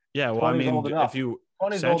 Yeah, well, I 20's mean, old enough. if you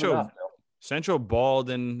 20's Sancho- old enough, Bill. Sancho balled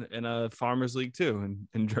in a farmers league too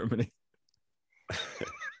in Germany.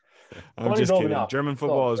 I'm 20's just old kidding. enough. German That's all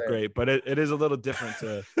football I'm is saying. great, but it is a little different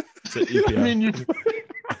to EPL. I mean, you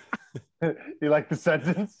You like the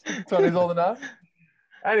sentence? 20's old enough?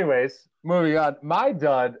 Anyways, moving on. My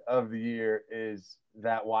dud of the year is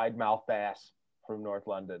that wide mouth bass from North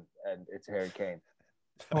London, and it's Harry Kane.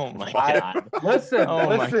 oh my I- god. Listen,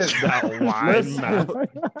 Oh my listen, That wide listen.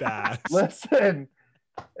 mouth bass. listen,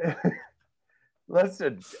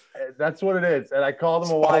 listen. That's what it is, and I called him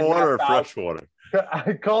a Salt wide water or mouth fresh water?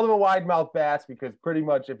 I called him a wide mouth bass because pretty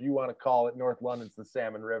much, if you want to call it, North London's the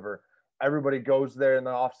Salmon River. Everybody goes there in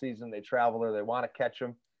the off season. They travel there. They want to catch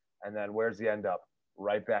them, and then where's he end up?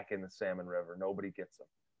 Right back in the Salmon River. Nobody gets them.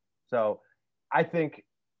 So I think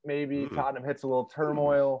maybe Tottenham hits a little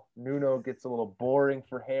turmoil. Nuno gets a little boring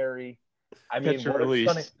for Harry. I mean, Catch and what if,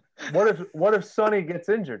 release. Sonny, what if Sonny gets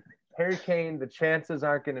injured? Harry Kane, the chances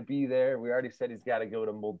aren't going to be there. We already said he's got to go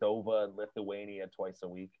to Moldova and Lithuania twice a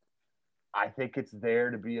week. I think it's there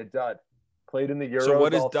to be a dud. Played in the Euros. So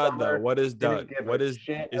what is all dud summer, though? What is didn't dud? give What a is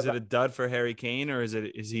shit it about- a dud for Harry Kane, or is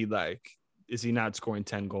he not scoring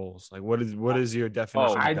 10 goals? Like what is your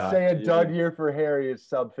definition of I'd dud? say a dud year for Harry is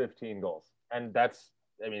sub 15 goals. And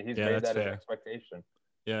he's Yeah, made that's that an fair. expectation.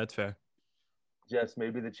 Yeah, that's fair. Just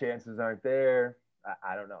maybe the chances aren't there.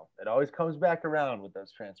 I don't know. It always comes back around with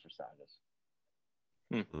those transfer sagas.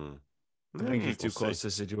 I think he's too We'll close see. to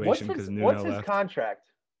the situation because Nuno What's his left. contract?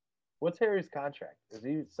 What's Harry's contract? Is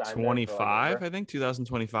he signed 25, I think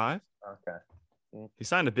 2025. Okay. He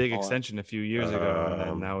signed a big Oh, extension a few years ago, and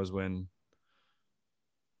then that was when.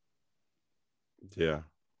 Yeah.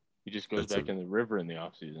 He just goes That's back in the river in the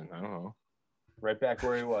offseason. I don't know. Right back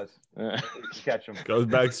where he was. Catch him. Goes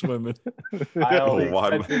back swimming. Buy all the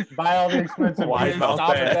Wide- expensive, buy all the expensive Wide beers, mouth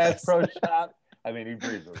stop at bass. Bass Pro Shop. I mean, he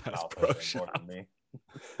breathes with his Bass mouth Pro open more Shop. than me.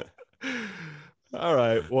 All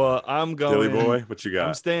right. Well, I'm Dilly going. boy, what you I'm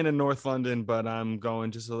got? staying in North London, but I'm going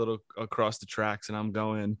just a little across the tracks, and I'm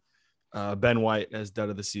going Ben White as dud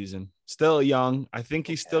of the season. Still young. I think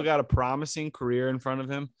he's still got a promising career in front of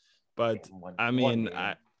him, but I mean,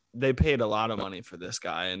 they paid a lot of money for this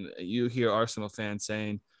guy, and you hear Arsenal fans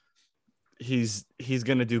saying he's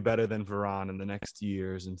going to do better than Varane in the next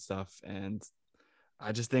years and stuff. And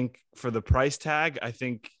I just think for the price tag, I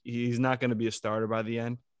think he's not going to be a starter by the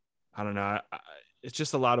end. I don't know. It's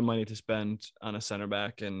just a lot of money to spend on a center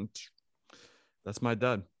back, and that's my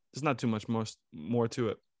dud. There's not too much more to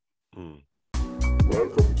it.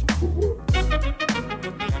 Welcome to football.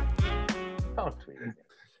 Don't tweet it.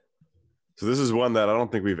 So this is one that I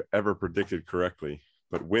don't think we've ever predicted correctly,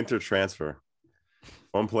 but winter transfer.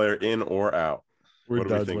 One player in or out. We're What are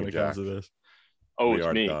we duds thinking, when it comes Jack? to this. Oh, We it's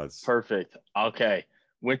are me. duds. Perfect. Okay.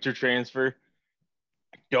 Winter transfer.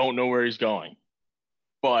 I don't know where he's going,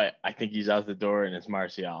 but I think he's out the door, and it's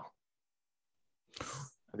Martial.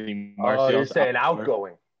 I think Martial's Oh, you're saying out the door.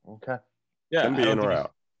 outgoing. Okay. Yeah. Can be I don't in or think he's-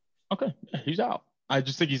 out. Okay, yeah, he's out. I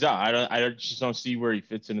just think he's out. I just don't see where he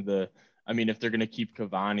fits into the. I mean, if they're gonna keep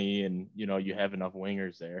Cavani and you have enough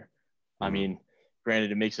wingers there, I Mhm. mean,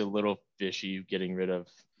 granted it makes it a little fishy getting rid of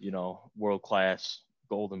world class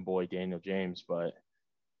golden boy Daniel James, but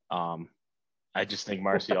I just think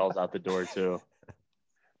Martial's out the door too.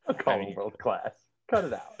 Call I him mean- world class. Cut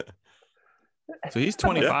it out. So he's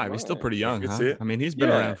 25. He's still pretty young, can huh? see it. I mean, he's been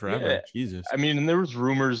Yeah, around forever. yeah. Jesus. I mean, and there was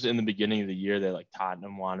rumors in the beginning of the year that like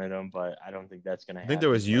Tottenham wanted him, but I don't think that's gonna I happen. think there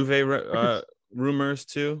was Juve rumors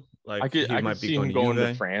too. Like I could he might be see him to going to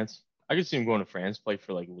Juve. France. I could see him going to France, play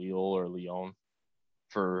for like Lille or Lyon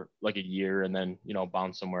for like a year, and then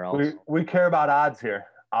bounce somewhere else. We care about odds here.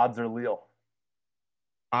 Odds are Lille.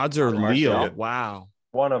 Odds are Martial. Leo. Wow.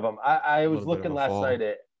 One of them. I was Little bit of looking a last fall. night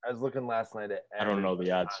at. I was looking last night at. I don't know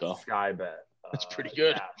the odds, on though. Sky Bet. That's pretty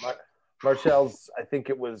good. Martial's. I think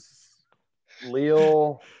it was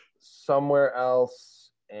Lille, somewhere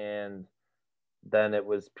else, and then it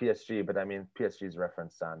was PSG. But I mean, PSG's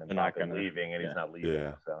referenced on him They're not not gonna- leaving, and he's yeah. not leaving.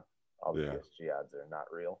 Yeah. So all the Yeah. PSG odds are not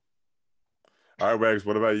real. All right, Wags,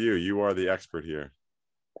 what about you? You are the expert here.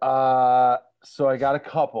 So I got a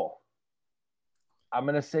couple. I'm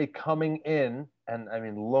gonna say coming in, and I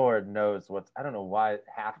mean, Lord knows I don't know why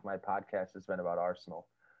half my podcast has been about Arsenal,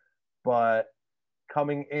 but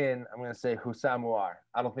coming in, I'm gonna say Houssam Aouar.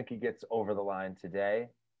 I don't think he gets over the line today.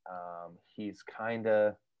 He's kind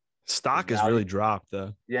of Stock His has really value- dropped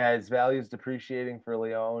though. his value is depreciating for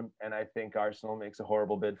Lyon, and I think Arsenal makes a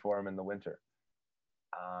horrible bid for him in the winter.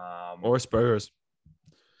 Or Spurs.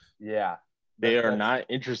 Yeah, They are that's- not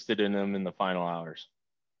interested in him in the final hours.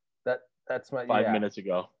 That's my 5 yeah, minutes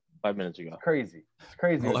ago. 5 minutes ago. It's crazy. It's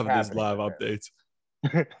crazy. I what's love these happening live out there.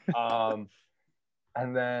 updates.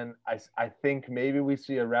 And then I think maybe we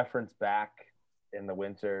see a reference back in the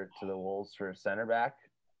winter to the Wolves for a center back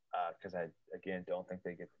because I again don't think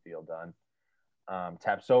they get the deal done.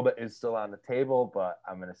 Tapsoba is still on the table, but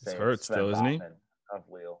I'm going to say He's hurt it's Sven still, isn't he? Botman of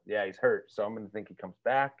Lille. Yeah, he's hurt, so I'm going to think he comes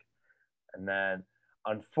back. And then,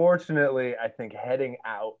 unfortunately, I think heading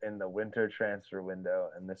out in the winter transfer window,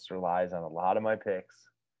 and this relies on a lot of my picks,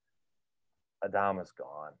 Adama's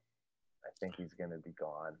gone. I think he's going to be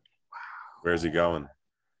gone. Where's he going?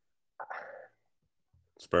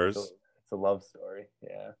 Spurs? It's a love story.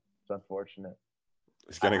 Yeah, it's unfortunate.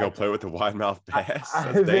 He's going to go play with the wide mouth bass?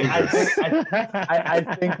 I That's dangerous.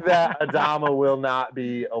 I think that Adama will not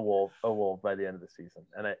be a wolf by the end of the season,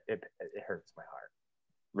 and it hurts my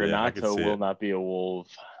heart. Yeah, I can Renato see will it. not be a Wolf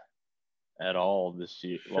at all this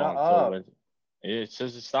year. Shut up. It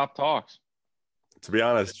says it stopped talks. To be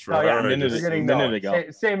honest, Oh yeah, Ferrari minute- just- we're getting minute no.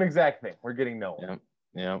 ago. Same exact thing. We're getting no. Yeah.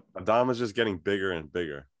 Yeah. Adama's just getting bigger and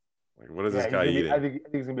bigger. Like, what is Yeah, this guy eating? I think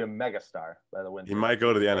he's gonna be a megastar by the winter. He might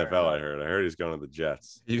go to the NFL. I heard he's going to the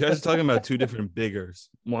Jets. You guys are talking about two different biggers.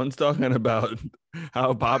 One's talking about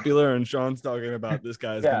how popular, and Sean's talking about this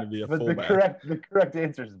guy's going to be a but fullback. the correct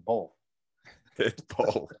answer is both. It's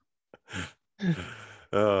both.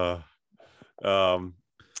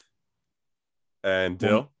 And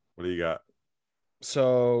Dill, what do you got?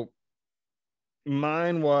 So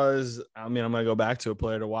mine was, I mean, I'm going to go back to a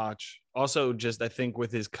player to watch. Also, just I think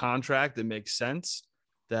with his contract, it makes sense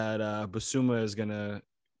that Basuma is gonna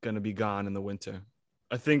be gone in the winter.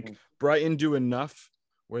 I think Brighton do enough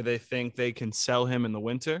where they think they can sell him in the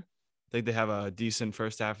winter. I think they have a decent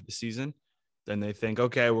first half of the season. Then they think,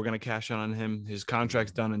 okay, we're going to cash in on him. His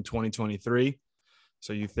contract's done in 2023.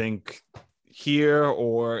 So you think here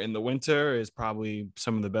or in the winter is probably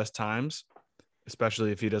some of the best times,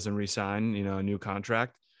 especially if he doesn't re-sign, a new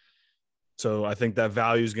contract. So I think that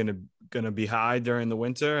value is going to be high during the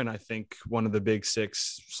winter, and I think one of the big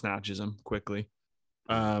six snatches him quickly.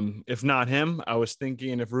 If not him, I was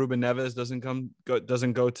thinking if Ruben Neves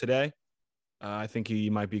doesn't go today, I think he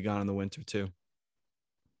might be gone in the winter too.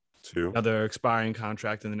 Another expiring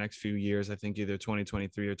contract in the next few years. I think either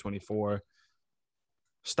 2023 or 24.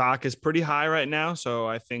 Stock is pretty high right now, so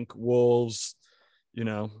I think Wolves,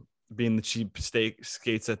 being the cheap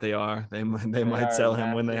skates that they are, they might sell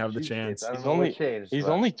him when they have the chance. He's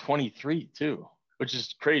only 23 too, which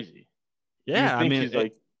is crazy. Yeah, I mean, he's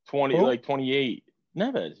like 20, like 28.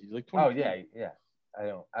 Neves, he's like 20. Oh yeah.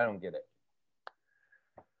 I don't get it.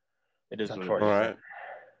 It is what it is. All right.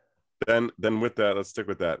 Then with that, let's stick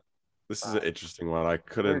with that. This is an interesting one. I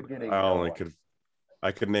could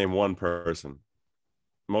name one person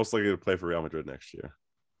most likely to play for Real Madrid next year.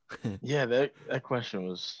 Yeah, that question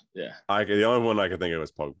was the only one I could think of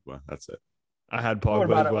was Pogba. That's it. I had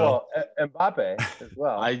Pogba as well. Mbappe as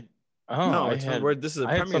well. This is a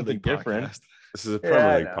Premier League different. podcast. This is a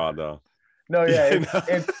Premier League pod, though. No, yeah,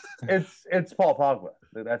 it's Paul Pogba.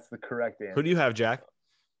 That's the correct answer. Who do you have, Jack?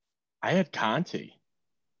 I had Conte.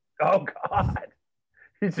 Oh God,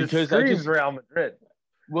 he just screams Real Madrid.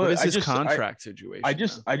 Well, what is his contract situation? I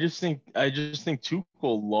just think Tuchel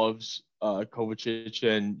loves Kovacic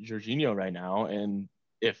and Jorginho right now, and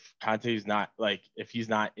if Conte's not if he's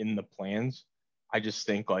not in the plans, I just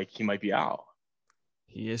think he might be out.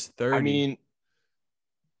 He is 30. I mean,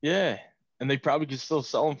 yeah, and they probably could still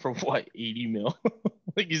sell him for what, 80 mil?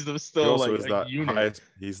 He's still a unit.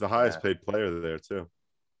 He's the highest paid player there too.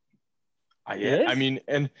 I mean,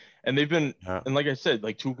 and they've been, and like I said,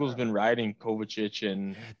 Tuchel's been riding Kovacic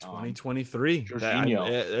and 2023. Jorginho.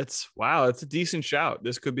 It's a decent shout.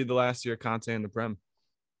 This could be the last year Conte in the Prem.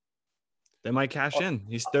 They might cash in.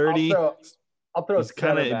 He's 30. I'll throw. He's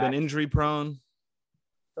kind of been injury prone.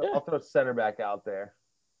 I'll throw center back out there.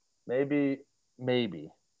 Maybe,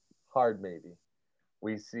 hard maybe,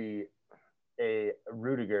 we see a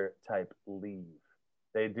Rudiger type leave.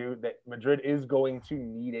 Madrid is going to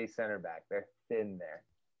need a center back. They're thin there.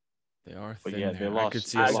 They are thin. But yeah, there. they lost. I could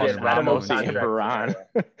see Ramos and Varane.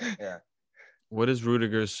 Yeah. What is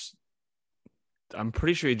Rudiger's? I'm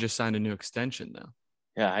pretty sure he just signed a new extension though.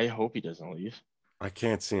 Yeah, I hope he doesn't leave. I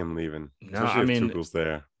can't see him leaving. No, I mean, Tuchel's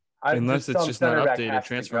there. Unless it's just not updated.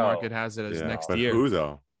 Transfer market has it as next year. Who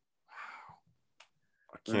though?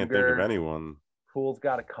 I can't think of anyone. Pool's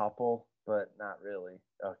got a couple, but not really.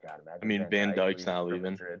 Oh God, imagine. Van Dijk's not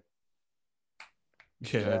leaving.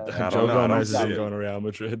 Yeah, Joe Gomez isn't going to Real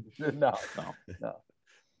Madrid. No.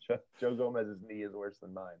 Joe Gomez's knee is worse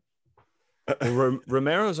than mine. Well,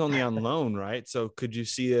 Romero's only on loan, right? So could you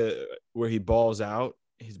see where he balls out?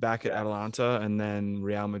 He's back at Atalanta, and then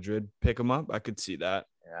Real Madrid pick him up. I could see that.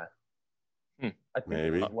 Yeah, I think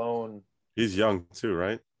maybe loan. He's young too,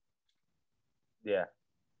 right? Yeah.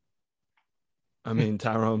 I mean,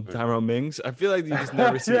 Tyrone Mings. I feel like you just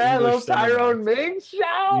never see English Tyrone Mings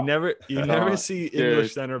shout. You never see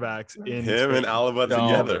English center backs in him Spain. And Alaba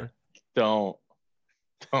together. Don't.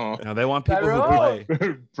 Now they want people who play.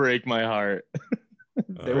 Break my heart.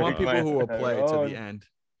 They want people who will play to the end.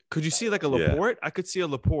 Could you see a Laporte? I could see a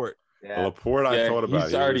Laporte. Yeah. Laporte, I thought about.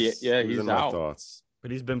 He's already. He's in out. My thoughts. But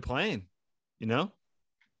he's been playing.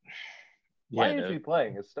 Why is he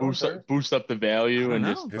playing? Boost up the value and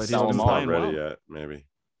just but sell he's him not ready yet. Maybe.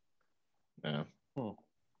 Yeah. All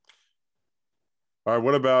right.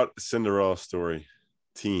 What about Cinderella story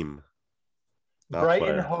team?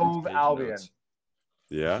 Brighton Hove Albion.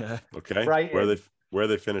 Yeah. Okay. Brighton. Where are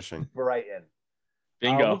they finishing? Brighton.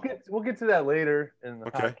 Bingo. We'll get to that later in the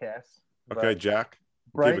podcast. Okay, Jack.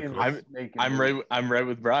 Brighton quick. was making I'm moves. right. I'm right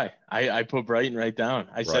with Bry. I put Brighton right down.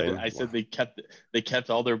 I Brighton? said they kept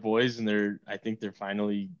all their boys, and I think they're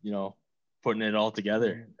finally putting it all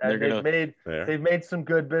together. And Fair. they've made some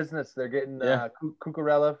good business. They're getting Yeah.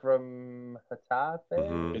 Cucurella from Getafe.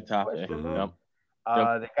 Mhm. Getafe. Question Mhm. mark?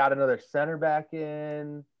 Yep. They got another center back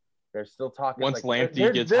in. They're still talking. Once like,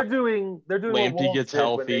 Lamptey they're doing what Lamptey Wolves gets did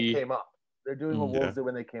when they healthy. came up. They're doing what Mhm. Wolves did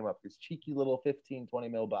when they came up. These cheeky little 15, 20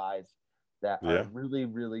 mil buys that Yeah. are really,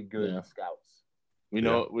 really good Yeah. scouts. We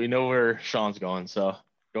know where Sean's going, so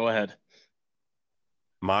go ahead.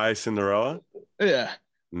 My Cinderella? Yeah.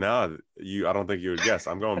 No, I don't think you would guess.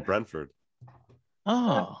 I'm going Brentford.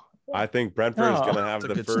 Oh. I think Brentford is Oh, going to have that's a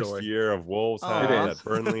the good first story. year of Wolves had, It is. that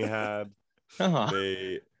Burnley had.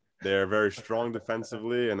 They're very strong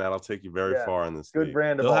defensively, and that'll take you very far in this Good league.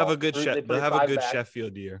 brand of They'll ball. have a good They they'll have a 5 good back.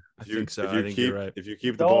 Sheffield year. I If you, think so. if you I think keep you're right. if you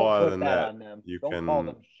keep the ball out of the Don't put that net, on them. you Don't can call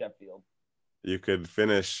them Sheffield. you could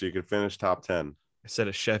finish top 10. I said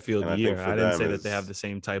a Sheffield And I think year. for I didn't them say that they is- have the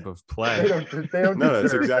same type of They play. don't No, it's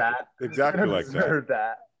deserve exactly that. exactly They don't like that. deserve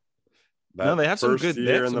that. No, they have some first good. They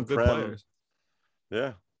year have in some the good Prem. players.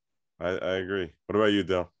 Yeah, I agree. What about you,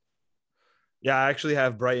 Dill? Yeah, I actually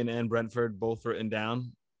have Brighton and Brentford both written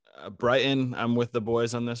down. Brighton, I'm with the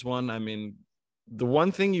boys on this one. I mean, the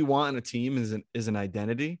one thing you want in a team is an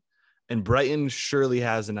identity, and Brighton surely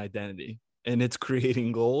has an identity, and it's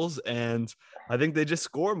creating goals. And I think they just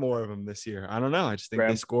score more of them this year. I don't know. I just think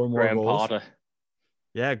they score more Graham goals. Potter.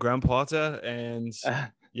 Yeah, Graham Potter, and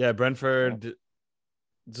yeah, Brentford.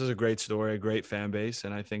 This is a great story, a great fan base,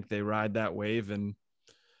 and I think they ride that wave and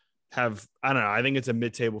have. I don't know. I think it's a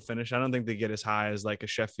mid-table finish. I don't think they get as high as like a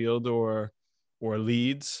Sheffield or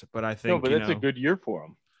Leeds, but I think No, but that's a good year for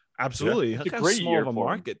them. absolutely. It's Look a how great small year of a for 'em.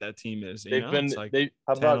 market that team is. They've been It's like they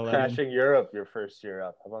How 10, about 11. crashing Europe your first year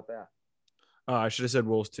up? How about that? Oh, I should have said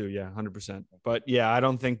Wolves too. Yeah, 100%. But yeah, I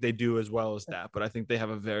don't think they do as well as that. But I think they have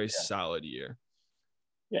a very solid year.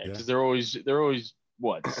 Yeah, because they're always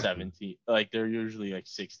what 17. Like they're usually like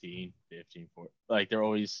 16, 15, 14. Like they're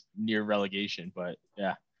always near relegation. But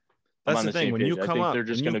yeah, I'm That's on the thing. same When page. you I come think up, they're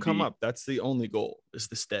just when you going to come be up, that's the only goal is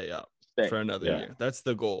to stay up stay. for another Yeah. year. That's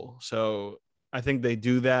the goal. So I think they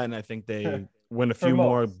do that, and I think they win a For few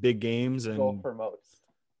more most. big games. Goal And for most.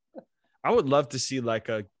 I would love to see like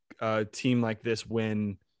a team like this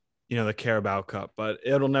win, the Carabao Cup, but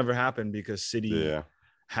it'll never happen because City Yeah,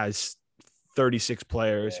 has 36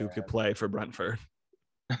 players who could play for Brentford.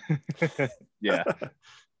 Yeah.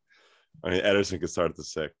 I mean Ederson could start at the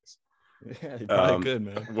 6. Yeah, he probably could,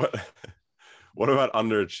 man. What about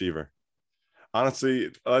underachiever?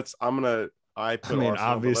 Honestly, I put Arsenal, but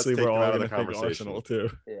obviously let's take we're them all out of going the to pick conversation. Arsenal too.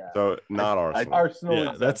 Yeah. So not Arsenal. Arsenal.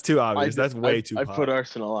 Yeah, that's too obvious. That's way too I hot. put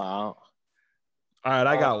Arsenal out. All right,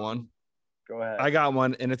 I got one. Go ahead. I got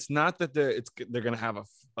one, and it's not that they're going to have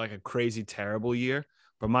a crazy terrible year,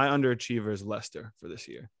 but my underachiever is Leicester for this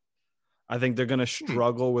year. I think they're going to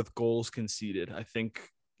struggle with goals conceded. I think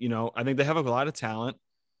they have a lot of talent,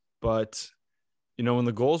 but when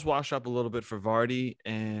the goals wash up a little bit for Vardy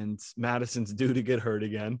and Madison's due to get hurt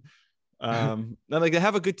again, they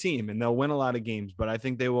have a good team and they'll win a lot of games, but I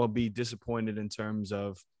think they will be disappointed in terms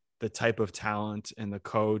of the type of talent and the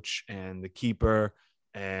coach and the keeper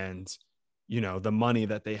and the money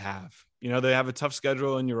that they have. They have a tough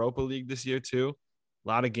schedule in Europa League this year too. A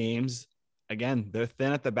lot of games. Again, they're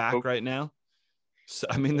thin at the back right now. So,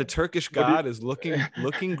 I mean, the Turkish god is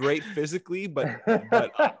looking great physically, but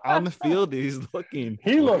on the field, he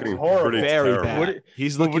looks horrible. Very terrible. bad.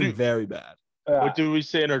 He's looking very bad. What do we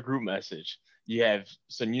say in our group message? You have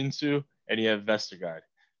Sanyunsu and you have Vestergaard.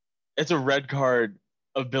 It's a red card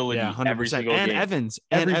ability every single and game. Evans.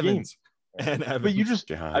 Every And game. Evans. And Evans. But you just,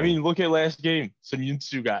 look at last game.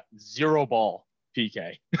 Sanyunsu got 0 ball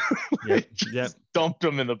PK. Yep. Dumped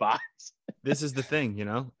him in the box. This is the thing,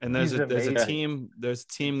 and there's a team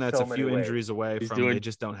that's So a few many ways. injuries away from they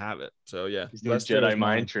just don't have it. So yeah, He's doing Jedi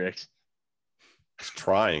mind tricks. He's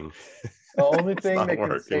trying. The only thing not that can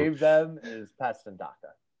working. save them is Pastandaka.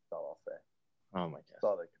 That's all I'll say. Oh my That's god.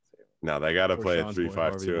 all they can save. No, they got to Or play a Sean's boy, 3-5-2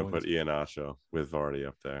 Harvey and put Barnes. Iheanacho with Vardy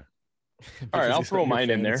up there. All right, I'll Because he's throw on your mine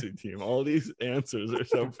in there. fantasy team. All these answers are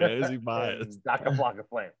so fantasy biased. Daka Flocka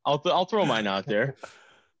Flame. I'll throw mine out there.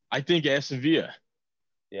 I think Aston Villa.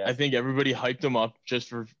 Yeah. I think everybody hyped them up just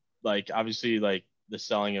for obviously the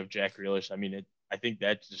selling of Jack Grealish. I mean, I think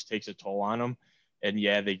that just takes a toll on them. And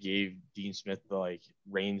yeah, they gave Dean Smith the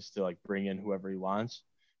reins to bring in whoever he wants,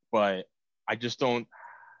 but I just don't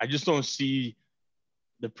see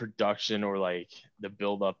the production or the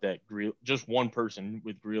build up that just one person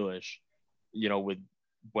with Grealish, with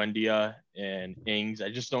Buendia and Ings.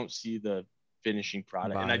 I just don't see the finishing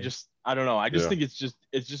product, and I just I don't know. I just Yeah. think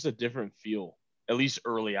it's just a different feel. At least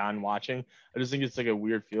early on watching, I just think it's like a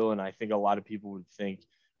weird feel, and I think a lot of people would think,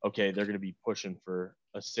 okay, they're going to be pushing for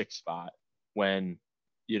a 6 spot when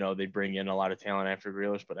they bring in a lot of talent after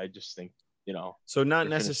Grealish. But I just think So not they're finishing,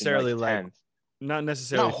 necessarily like 10th. not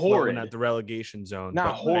necessarily Not floating horrid. at the relegation zone, Not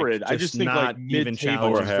but horrid. Like I just think not like even mid-table,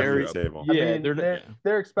 Lower challenging half for of Europe. the table. Yeah, I mean, they're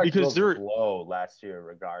they're expected because to they're- go low last year,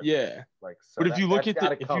 regardless. yeah. Like, so But if you look that's at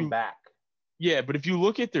gotta if come you- back. Yeah, but if you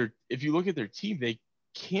look at their team, they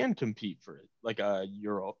can compete for like a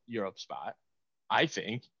Europe spot. I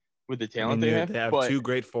think with the I talent mean, they have. they have but 2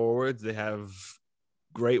 great forwards. They have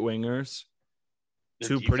great wingers, their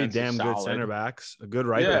 2 pretty defense is damn good solid. center backs, a good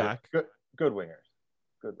right Yeah. back. Good wingers.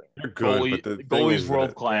 Good wingers. They're good, Goalie, but the thing goalie's is world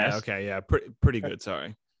that class. Yeah, okay, yeah, pretty good.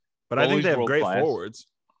 Sorry, but I think Goalie's they have world great class. forwards.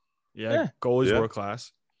 Yeah. Goalie's Yeah. world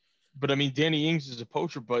class. But I mean, Danny Ings is a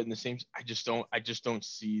poacher, but in the same, I just don't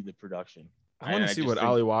see the production. I want to see what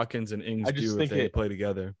Ollie Watkins and Ings I just do if think they it- play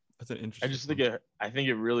together. That's an I interesting. just think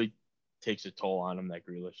it really takes a toll on him that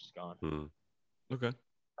Grealish is gone. Okay.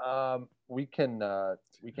 We can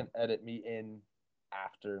edit me in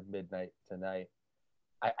after midnight tonight.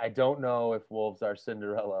 I don't know if Wolves are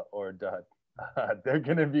Cinderella or dud. They're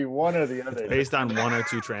gonna be one or the other. Based on 1 or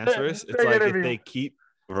 2 transfers, it's They're like gonna if be- they keep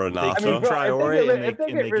Renato. I mean, bro, Traore and if they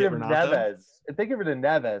they get rid get of Renato? Neves, if they get rid of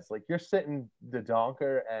Neves, like you're sitting the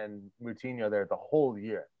Donker and Moutinho there the whole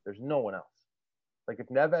year. There's no one else. Like if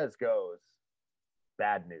Neves goes,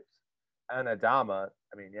 bad news. And Adama,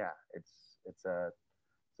 I mean, yeah, it's a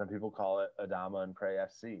some people call it Adama and Prey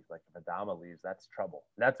FC. Like if Adama leaves, that's trouble.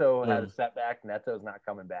 Neto had a setback. Neto's not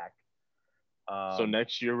coming back. So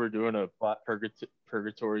next year we're doing a but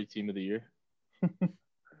purgatory team of the year. yeah,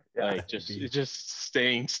 Like just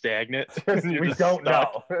staying stagnant. You're we just don't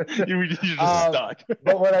stuck. know. You're just stuck.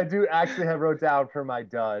 But what I do actually have wrote down for my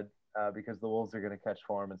dud, because the Wolves are going to catch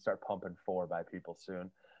form and start pumping 4 by people soon.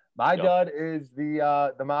 My Yep. dud is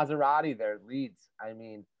the Maserati there, Leeds. I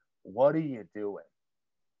mean, what are you doing?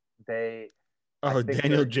 I think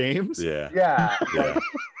Daniel they're- James. Yeah. Yeah. Yeah.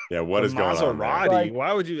 Yeah. What The is going on there? Maserati. Like-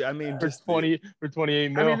 Why would you? I mean, For just 28 I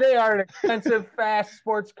mil. mean, they are an expensive, fast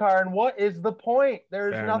sports car, and what is the point?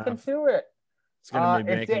 There's Fair nothing enough. to it. it's gonna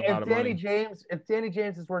be If making a lot of money. If Danny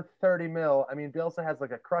James is worth 30 mil, I mean, Bielsa has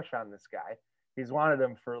like a crush on this guy. He's wanted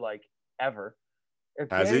him for like ever. If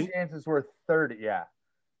Has Danny he? James is worth 30, yeah.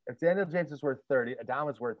 If Daniel James is worth 30,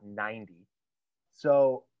 Adama's worth 90.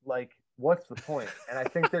 So, like, what's the point? And I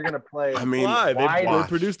think they're gonna play. I mean, Why? They watch.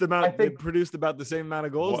 produced I about they think- produced about the same amount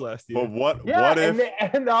of goals What- last year. But what? yeah, what if?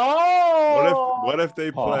 and oh, What if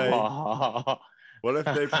they play? What if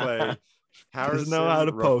they play? Harrison, know how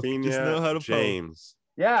to poke. Just Rafinha, know how to poke. James,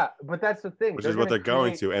 Yeah, but that's the thing. which is what they're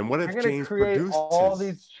going to. And what They're if going to James create produces? all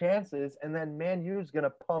these chances, and then Man U's going to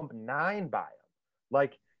pump 9 by him.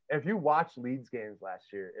 Like, if you watch Leeds games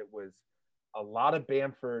last year, it was a lot of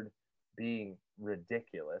Bamford being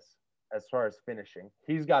ridiculous as far as finishing.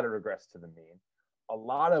 He's got to regress to the mean. A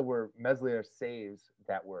lot of were Meslier saves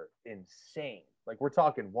that were insane. Like, we're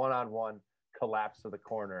talking one-on-one collapse to the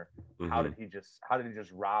corner. How Mhm. did he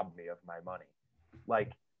just rob me of my money?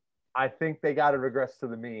 Like, I think they got to regress to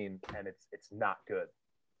the mean, and it's not good.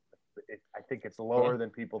 I think it's lower than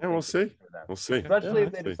people Yeah, think. we'll it is see. for them. We'll see. Especially Yeah,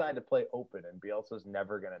 if they we'll see. decide to play open, and Bielsa's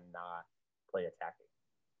never gonna not play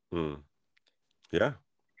attacking. Yeah,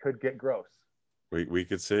 Could get gross. we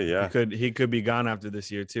could see. Yeah. He could be gone after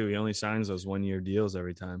this year too. He only signs those 1-year deals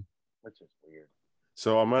every time. Which is weird.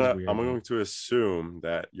 So I'm It's weird, going to assume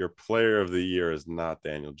that your player of the year is not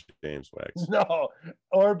Daniel James Wags. No,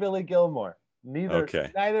 or Billy Gilmore.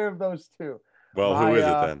 Neither of those two. Well, who My, is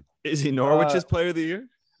it then? Is he Norwich's player of the year?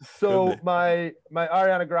 So Could be. my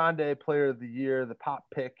Ariana Grande player of the year, the pop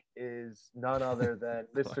pick, is none other than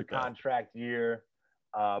Mr. My God. Contract Year,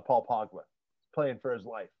 Paul Pogba. Playing for his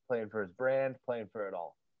life, playing for his brand, playing for it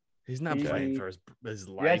all. He's not He- playing for his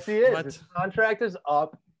life. Yes, he is. What? His contract is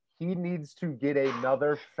up. He needs to get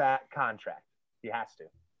another fat contract. He has to.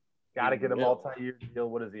 Got to get a will. multi-year deal.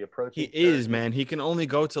 What is he approaching? He is, 30? man. He can only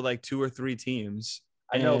go to like 2 or 3 teams.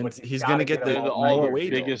 I know, and but he's gotta gonna get a the They're multi-year more the wages.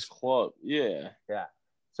 deal. biggest club. Yeah.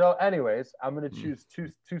 So, anyways, I'm going to Hmm.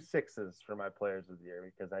 choose two sixes for my players of the year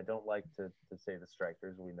because I don't like to say the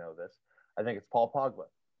strikers. We know this. I think it's Paul Pogba.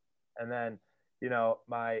 And then,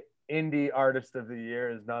 my indie artist of the year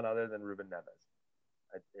is none other than Ruben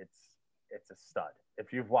Neves. It's a stud.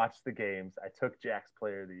 If you've watched the games, I took Jack's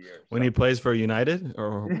player of the year. When he plays for United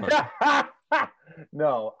or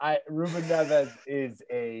No, Ruben Neves is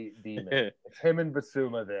a demon. It's him and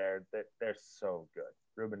Basuma there. They're so good.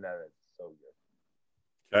 Ruben Neves is so good.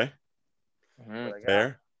 Okay, What I got.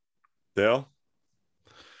 fair. Dale.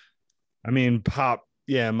 I mean, Pop,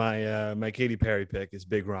 Yeah, my Katy Perry pick is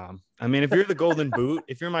Big Rom. I mean, if you're the golden boot,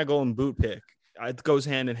 if you're my golden boot pick, it goes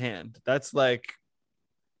hand in hand. That's like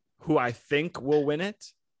who I think will win it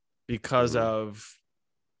because of,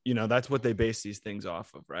 that's what they base these things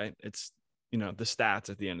off of, right? It's, the stats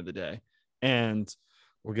at the end of the day. And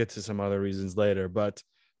we'll get to some other reasons later. But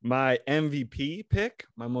my MVP pick,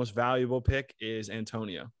 my most valuable pick is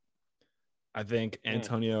Antonio. I think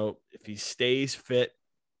Antonio, if he stays fit,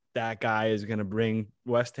 that guy is going to bring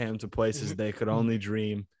West Ham to places they could only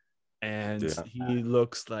dream. And he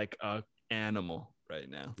looks like an animal right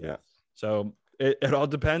now. Yeah. So it all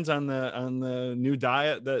depends on the new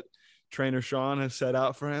diet that trainer Sean has set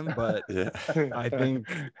out for him. But I think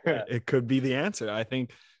it could be the answer. I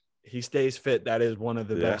think he stays fit. That is one of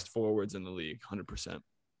the best forwards in the league, 100%.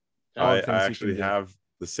 I actually have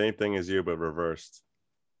the same thing as you, but reversed.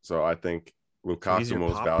 So I think Lukaku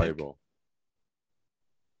most valuable.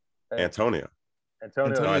 Antonio.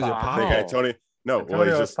 Antonio's I pop. think Antonio. No, Antonio's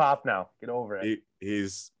he's just pop now. Get over it.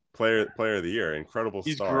 He's player of the year. Incredible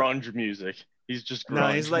He's star. grunge music. He's just grunge. No,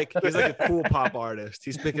 he's like a cool pop artist.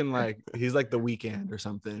 He's picking he's like the Weeknd or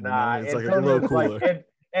something. Nah, it's like a little cooler.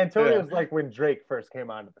 Antonio's like when Drake first came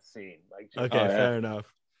onto the scene. Fair enough.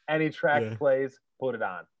 Any track plays, put it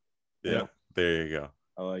on. Yeah, there you go.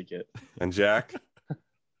 I like it. And Jack?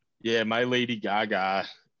 Yeah, my Lady Gaga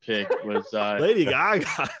pick was Lady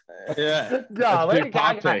Gaga. Yeah. No, Lady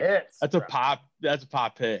Gaga hits. That's a pop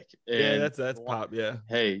pick. And that's pop, yeah.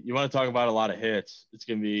 Hey, you want to talk about a lot of hits? It's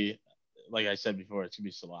gonna be, like I said before, it's gonna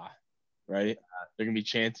be Salah, right? They're gonna be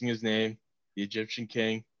chanting his name, the Egyptian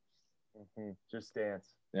king. Just dance.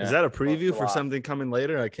 Yeah. Is that a preview for something coming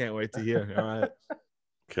later? I can't wait to hear. All right.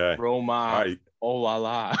 Okay. Roma. Right. Oh la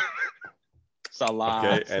la. Salah.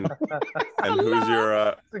 Okay, and who's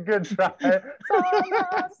your it's a good try.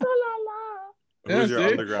 Who's your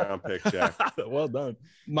underground pick, Jack? Well done.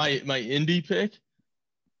 My indie pick.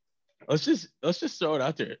 Let's just throw it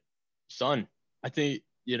out there. Son, I think,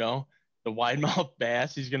 the wide mouth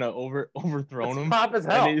bass, he's gonna overthrow him. Pop as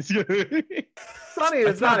hell. Sonny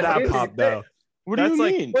is not that pop though. What do you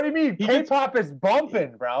mean? What do you mean? K-pop is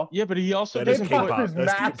bumping, bro. Yeah, but he also doesn't. K-pop is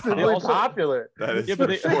massively popular. That is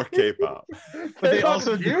for sure K-pop. But they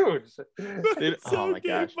also huge. Oh my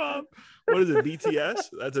gosh. What is it? BTS?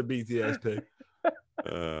 That's a BTS pick.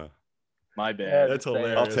 My bad. That's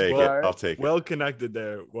hilarious. I'll take it. Well connected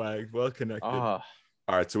there, Wag. Well connected. All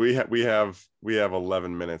right, so we have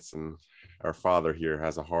 11 minutes, and our father here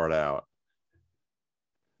has a hard out.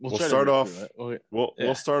 We'll start off.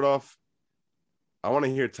 We'll start off. I want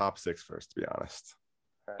to hear top 6 first, to be honest.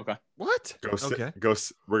 Okay. What?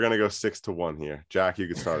 We're gonna go 6-1 here. Jack, you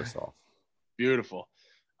can start us off. Beautiful.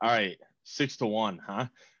 All right, 6-1, huh?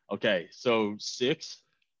 Okay, so 6.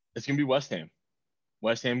 It's gonna be West Ham.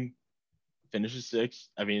 West Ham finishes 6.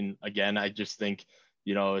 I mean, again, I just think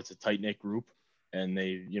it's a tight knit group, and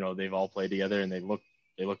they've all played together, and they look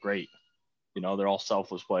great. They're all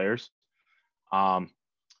selfless players. 5.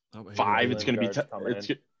 It's gonna be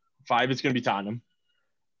 5. It's gonna be Tottenham.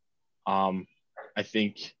 I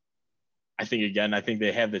think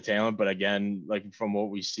they have the talent, but again, like from what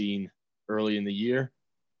we've seen early in the year,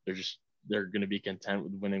 they're going to be content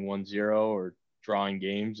with winning 1-0 or drawing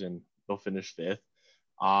games, and they'll finish 5th.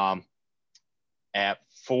 At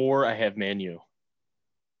 4, I have Man U.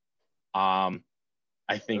 I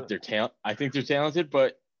think they're talented,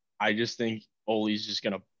 but I just think Ole's just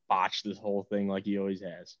going to botch this whole thing like he always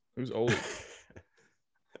has. Who's Ole?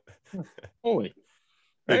 Ole.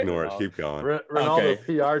 Ignore it. Keep going. Ronaldo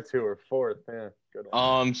PR tour 4th. Yeah, good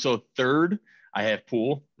one. So 3rd, I have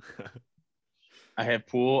Poole.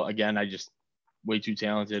 Again, I just way too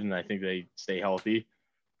talented, and I think they stay healthy.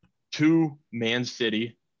 2, Man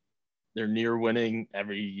City. They're near winning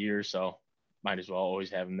every year, so might as well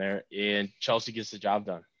always have them there. And Chelsea gets the job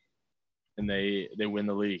done, and they win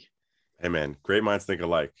the league. Hey man, great minds think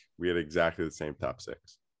alike. We had exactly the same top 6.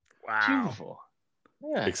 Wow. Beautiful.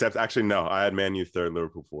 Yeah. Except actually, no, I had Man U 3rd,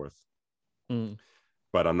 Liverpool 4th.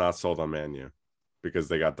 But I'm not sold on Man U because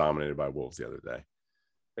they got dominated by Wolves the other day.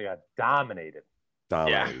 They got dominated.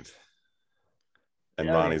 Yeah. And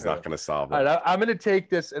Ronnie's not going to solve it. All right, I'm going to take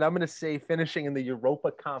this, and I'm going to say finishing in the Europa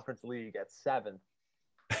Conference League at 7th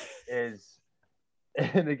is,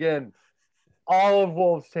 and again, all of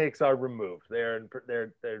Wolves' takes are removed. They're in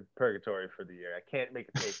purgatory for the year. I can't make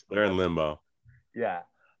a take. They're in limbo. Yeah.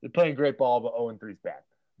 They're playing great ball, but 0-3's bad.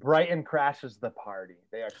 Brighton crashes the party.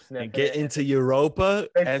 They are sniffing. Get into Europa.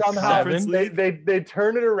 They somehow they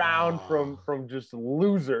turn it around from just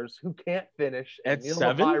losers who can't finish and at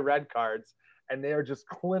 7 red cards, and they are just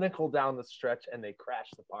clinical down the stretch, and they crash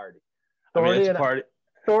the party. That's a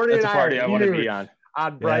party I want to be on.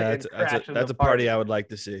 on Yeah, Brighton. crashing that's the a party I would like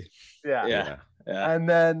to see. Yeah. Yeah. Yeah. And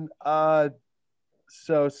then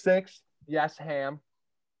so 6th, yes, Ham.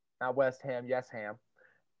 Not West Ham, yes, Ham.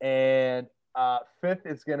 And 5th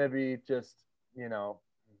is gonna be just, it's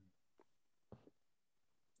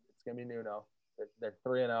gonna be Nuno. They're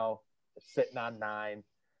 3-0. They're sitting on 9.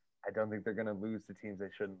 I don't think they're gonna lose to teams they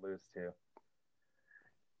shouldn't lose to.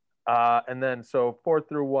 And then so 4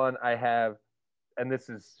 through 1, I have, and this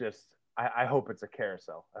is just, I hope it's a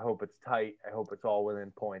carousel. I hope it's tight. I hope it's all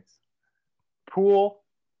within points. Pool,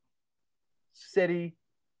 City,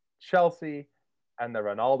 Chelsea, and the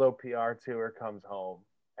Ronaldo PR tour comes home,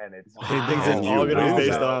 and it's He thinks it's Wow. all gonna be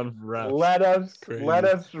based Wow. on refs. let Crazy.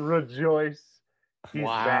 us rejoice. He's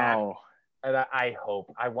back, Wow. and I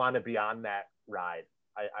hope I want to be on that ride.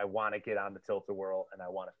 I want to get on the Tilt-A-Whirl, and I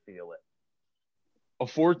want to feel it. A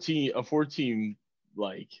 14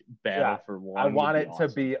 like battle Yeah, for one. I want would it be to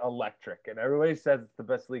awesome. be electric, and everybody says it's the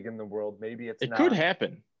best league in the world. Maybe it's It not. could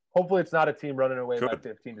happen. Hopefully, it's not a team running away by Could.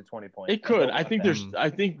 15 to 20 points. It could. don't I want think that. there's. I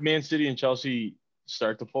think Man City and Chelsea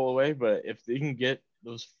start to pull away, but if they can get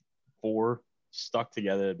those 4 stuck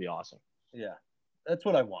together, it'd be awesome. Yeah, that's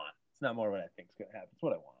what I want. It's not more what I think is going to happen. It's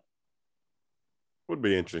what I want. Would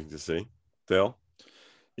be interesting to see. Dale?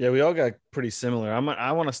 Yeah, we all got pretty similar.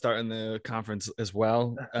 I want to start in the conference as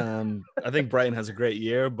well. I think Brighton has a great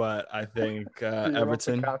year, but I think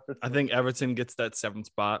Everton. I think Everton gets that 7th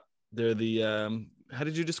spot. They're the how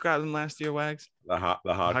did you describe them last year, Wags? The hot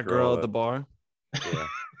girl at the bar. Yeah.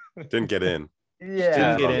 Didn't get in.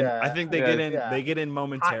 Yeah, Didn't get in. yeah. I think they Yeah. get in. Yeah. They get in Hot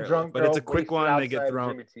momentarily, drunk but it's a girl quick wasted one. They get outside thrown.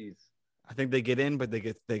 Jimmy T's. I think they get in, but they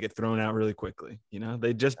get thrown out really quickly.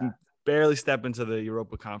 They just barely step into the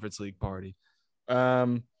Europa Conference League party.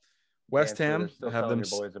 West Man, so Ham they're still have telling them.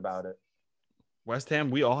 your boys about it. West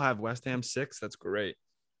Ham. We all have West Ham 6. That's great.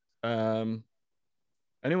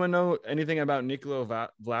 Anyone know anything about Nikola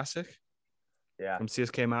Vlasic Yeah, from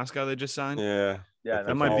CSK Moscow? They just signed. Yeah. yeah.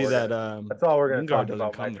 That might be that. That's all we're going to Lingard talk doesn't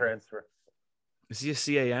about. My come there. transfer. Is he a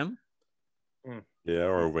CAM? Yeah,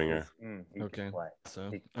 or a winger. He can Okay. play.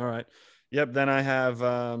 So all right. Yep. Then I have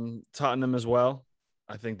Tottenham as well.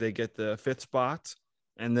 I think they get the 5th spot.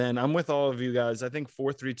 And then I'm with all of you guys. I think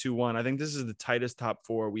 4-3-2-1. I think this is the tightest top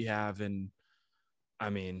 4 we have in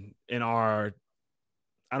our,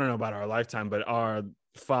 I don't know about our lifetime, but our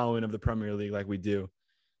following of the Premier League like we do.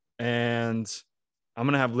 And I'm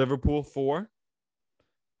going to have Liverpool 4.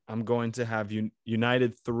 I'm going to have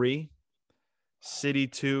United 3, City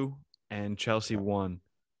 2, and Chelsea 1.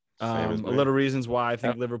 Same as A me. little reasons why I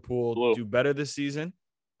think Liverpool Blue. do better this season.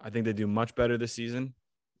 I think they do much better this season,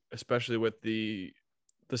 especially with the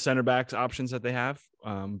center backs options that they have,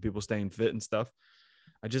 people staying fit and stuff.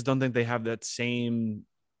 I just don't think they have that same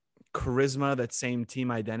charisma, that same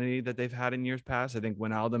team identity that they've had in years past. I think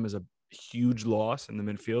Wijnaldum is a huge loss in the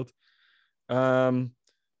midfield.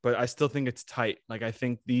 But I still think it's tight. Like, I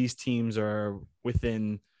think these teams are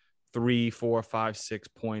within 3, 4, 5, 6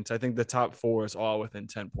 points. I think the top 4 is all within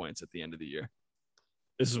 10 points at the end of the year.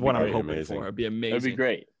 This is what I'm Pretty hoping amazing. for. It'd be amazing. That'd be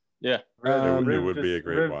great. Yeah. It would be a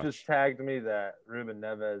great Riv watch. just tagged me that Ruben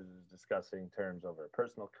Neves is discussing terms over a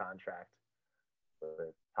personal contract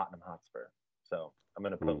with Tottenham Hotspur. So I'm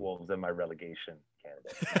going to put Wolves in my relegation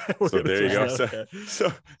candidate. So there you go. Okay.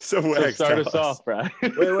 So Wags, Start tell us off, Brad.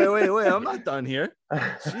 Wait. I'm not done here.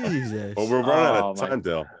 Jesus. Well, we're running out Oh, of my- time,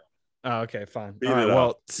 Dale. Oh, okay, fine. Beat All right, it up.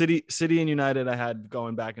 well, City and United I had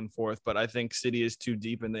going back and forth, but I think City is too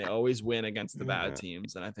deep and they always win against the bad Yeah.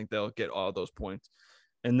 teams, and I think they'll get all those points.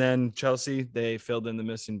 And then Chelsea, they filled in the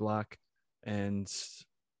missing block, and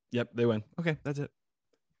yep, they win. Okay, that's it.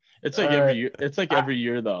 It's like All every right. year. It's like every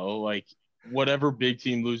year though. Like whatever big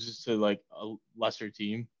team loses to like a lesser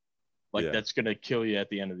team, like Yeah. that's gonna kill you at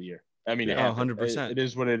the end of the year. I mean, it Yeah. happens. 100%. It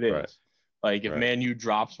is what it is. Right. Like if Right. Man U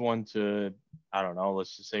drops one to, I don't know,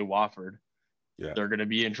 let's just say Watford, Yeah. they're gonna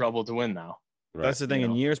be in trouble to win now. Right. That's the thing. You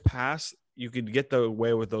In know. years past, you could get the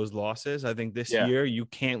way with those losses. I think this Yeah. year you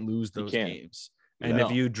can't lose You those can't. games. And No.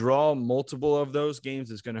 if you draw multiple of those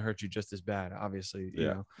games, it's going to hurt you just as bad, obviously. You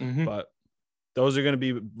Yeah. know, Mhm. but those are going to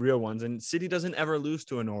be real ones. And City doesn't ever lose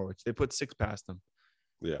to a Norwich. They put 6 past them.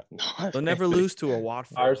 Yeah. They'll never lose to a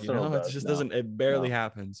Watford. Arsenal you know? It does. just No. doesn't. It barely No.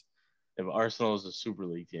 happens. If Arsenal is a Super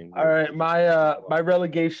League team. All right, my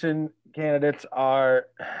relegation candidates are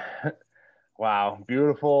wow,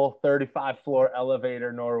 beautiful 35 floor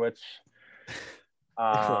elevator Norwich.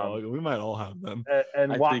 We might all have them.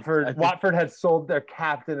 And I Watford think- Watford has sold their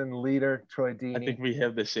captain and leader Troy Deeney. I think we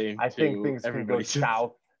have the same. I think too. things can go Everybody says-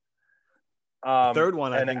 south. Third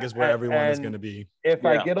one, I and- think, is where everyone is and going to be. If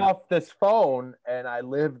I Yeah. get off this phone and I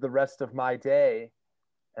live the rest of my day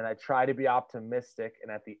and I try to be optimistic.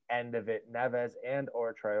 And at the end of it, Neves and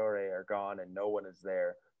or Traore are gone, and no one is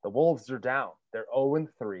there. The Wolves are down. They're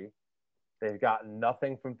 0-3. They've gotten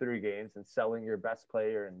nothing from 3 games, and selling your best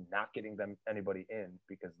player and not getting them anybody in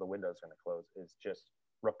because the window's going to close is just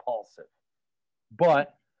repulsive.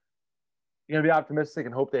 But you're going to be optimistic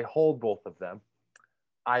and hope they hold both of them.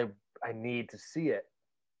 I need to see it.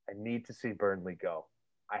 I need to see Burnley go.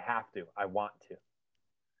 I have to. I want to.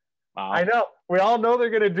 Wow. I know. We all know they're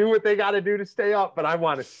going to do what they got to do to stay up, but I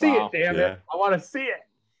want to see Wow. it, damn Yeah. it. I want to see it.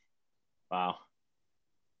 Wow.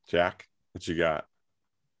 Jack, what you got?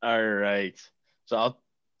 All right. So I'll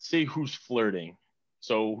say who's flirting.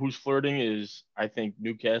 So who's flirting is, I think,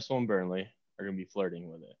 Newcastle and Burnley are going to be flirting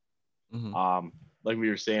with it. Mhm. Like we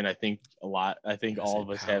were saying, I think all of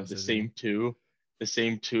us have the same two. The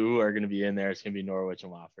same two are going to be in there. It's going to be Norwich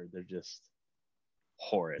and Watford. They're just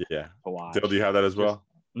horrid Yeah. to watch. Dill, do you have that as well?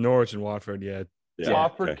 Norwich and Watford, yeah. Yeah.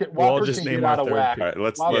 Watford, Okay. can, We'll all Watford just can name get our out of third whack. pick. All right,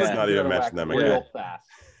 let's Watford not can get even out of mention whack them real again. fast.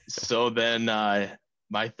 So then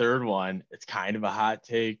my third one, it's kind of a hot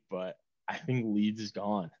take, but I think Leeds is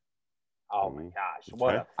gone. Oh my gosh.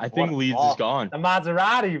 What Okay. a, I think what a Leeds flop. is gone. The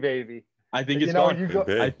Maserati, baby. I think You it's know, gone. you Could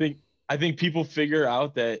go. be. I think people figure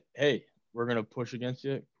out that, hey, we're gonna push against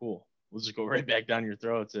you. Cool. We'll just go right back down your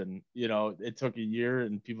throats, and it took a year,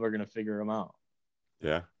 and people are gonna figure them out.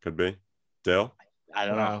 Yeah, could be. Dill? I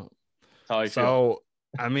don't know. Wow. That's how I feel. So,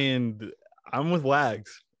 I mean, I'm with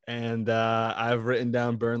Wags, and I've written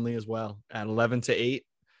down Burnley as well at 11-8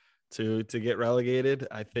 to get relegated.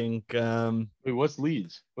 I think Wait, what's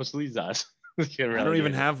Leeds? What's Leeds odds? I don't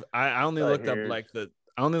even have. I only Right looked up here.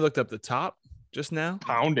 I only looked up the top just now.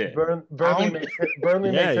 Pound it. Burnley Pound makes, Burnley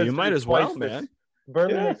Yeah, makes you history might as well, twice this- man.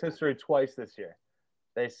 Burnley Yeah. makes history twice this year.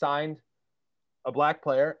 They signed a black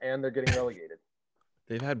player, and they're getting relegated.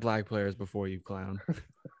 They've had black players before, you clown.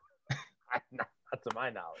 Not to my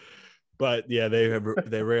knowledge. But yeah, they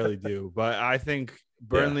rarely do. But I think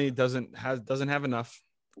Burnley doesn't have enough.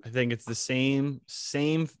 I think it's the same. It's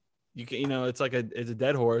it's a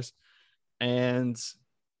dead horse, and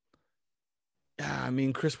I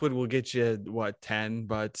mean, Chris Wood will get you 10,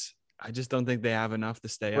 but I just don't think they have enough to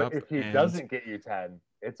stay But up. if he and doesn't get you 10,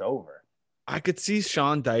 it's over. I could see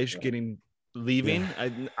Sean Dyche leaving.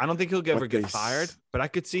 Yeah. I don't think he'll ever What get they fired, but I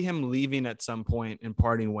could see him leaving at some point and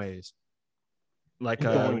parting ways, like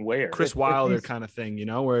Going where? Chris If Wilder he's- kind of thing,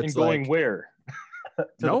 where And it's going like where? To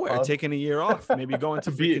the nowhere, pub. taking a year off, maybe going to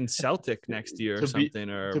To be- freaking Celtic next year or to be- something,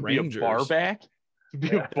 or To be a Rangers. bar back? To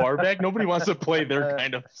be a bar back? Nobody wants to play their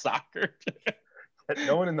kind of soccer.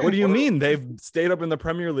 No one in the What do you world- mean? They've stayed up in the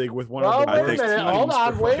Premier League with one Oh, of the I wait a worst think- minute. teams Hold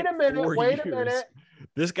on. for Wait like a minute. 4 Wait a years. minute.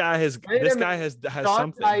 This guy has Wait a has Sean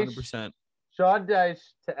something. Dyche. 100%. Sean Dyche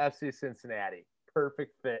to FC Cincinnati.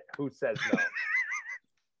 Perfect fit. Who says no?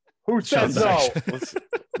 Who Sean says no? Dyche.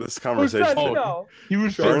 This Who conversation. says Oh, no? He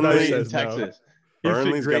was Sean fit Dyche great in says no. Texas. He fit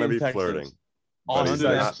Burnley's great going to in be Texas. flirting. But Austin he's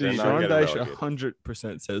not- FC. they're not Sean getting Dyche relegated.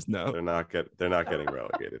 100% says no. They're not getting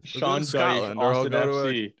relegated. Sean Dyche, Scotland, or he'll Austin go to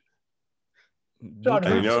FC. John,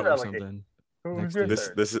 who's Newcastle or relegated? something. Who's Next your year.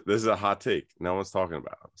 third? This is a hot take. No one's talking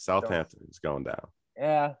about it. Southampton is going down.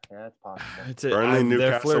 Yeah, it's possible. It's Burnley, they're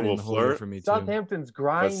Newcastle flirting will the whole year flirt. for me too. Southampton's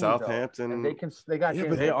grimy. But Southampton- though, and they got Yeah, James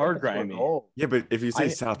but they are Wilson to score grimy. goals. Yeah, but if you say I-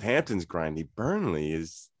 Southampton's grindy, Burnley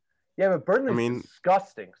is. Yeah, but Burnley's I mean-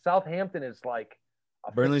 disgusting. Southampton is like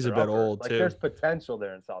Burnley's a bit fixer-upper. old, like, too. There's potential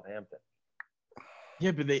there in Southampton,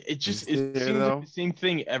 Yeah, but it Is seems there, like though? the same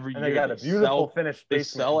thing every and year. they got a beautiful sell- finished they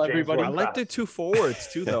basement. sell in James everybody- I like Ward-Prowse. their two forwards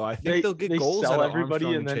too, though. I think They- they'll get they goals sell out of everybody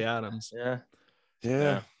Armstrong and and then- Che Adams. Yeah.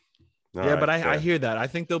 Yeah. Yeah, but I fair. hear that. I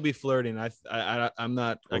think they'll be flirting. I'm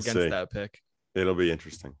not We'll against see. that pick, It'll be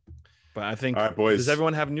interesting. but I think. All right, boys. Does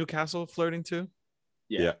everyone have Newcastle flirting too?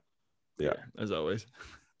 Yeah. Yeah. As always.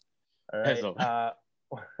 All right. As always.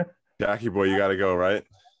 Jackie boy, you got to go, right?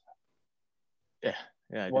 Yeah.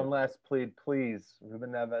 Yeah. I One do. last plead, please,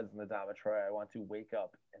 Ruben Neves and Adama Traore. I want to wake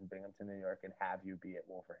up and bring them to New York and have you be at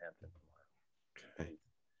Wolverhampton tomorrow. Okay.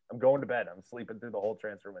 I'm going to bed. I'm sleeping through the whole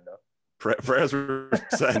transfer window. Prayers were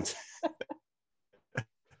sent.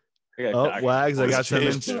 I got Oh, Doc. Wags, I got Let's some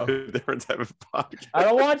change info. to a different type of podcast. I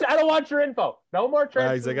don't want your info. No more transfer.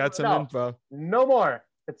 Wags, I got some no, info. No more.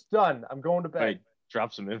 It's done. I'm going to bed. Wait,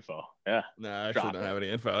 drop some info. Yeah. No, I actually Drop don't it. have any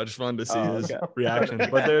info. I just wanted to see Oh, his okay. reaction.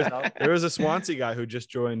 But No. there was a Swansea guy who just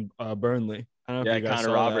joined Burnley. I don't know Yeah, if you guys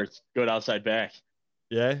Connor saw that. Roberts, good outside back.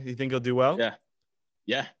 Yeah, you think he'll do well? Yeah.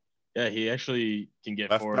 Yeah. Yeah, he actually can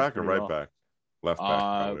get Left forward back or pretty right well. back? Left back,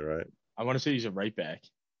 probably, right? I want to say he's a right back.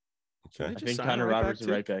 Okay. They I just think sign a Connor right back Roberts is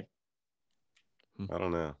too? a right back. I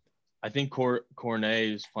don't know. I think Cornet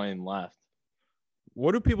is playing left.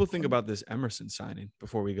 What do people think about this Emerson signing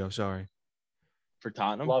before we go? Sorry. for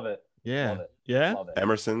Tottenham. Love it. Yeah. Love it. Yeah. Love it.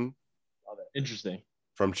 Emerson Love it. Interesting.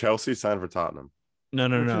 from Chelsea signed for Tottenham. No.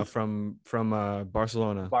 Which is- From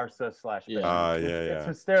Barcelona. Barca / Yeah. It's Yeah.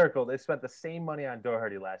 hysterical. They spent the same money on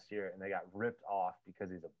Doherty last year, and they got ripped off because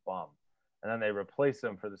he's a bum. And then they replaced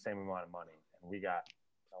him for the same amount of money, and we got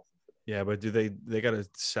Chelsea. Yeah, but do they got to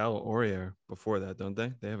sell Aurier before that, don't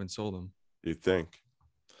they? They haven't sold him. You think?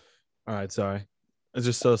 All right, sorry. There's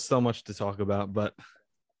just so much to talk about, but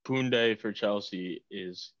Koundé for Chelsea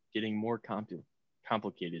is getting more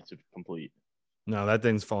complicated to complete. no, that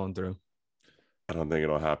thing's falling through. I don't think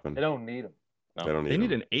it'll happen. They don't need him. No. They don't They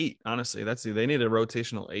need him. an 8, honestly. They need a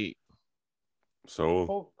rotational 8.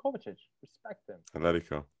 So Kovacic, respect him.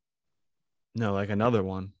 Atletico. No, like another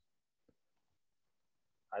one.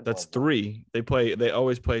 I'd That's love one. 3. They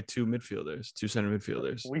always play 2 midfielders, 2 center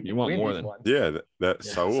midfielders. You want we more need than one. Yeah, that Yeah,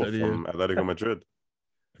 Saul so do you. from Atletico Madrid.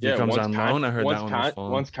 if he comes on loan. I heard once that one was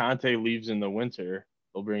falling. once Conte leaves in the winter,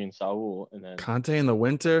 they'll bring in Saul, and then Conte in the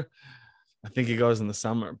winter. I think he goes in the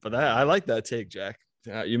summer, but I like that take, Jack.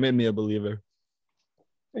 You made me a believer.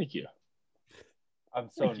 thank you. I'm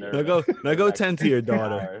so Thank you. nervous. Now go Like, 10 to your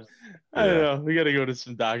daughter. hours. I don't Yeah. know. We got to go to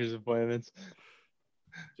some doctor's appointments.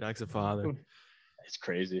 Jack's a father. It's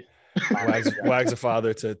crazy. Wags a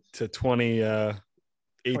father to 20, 18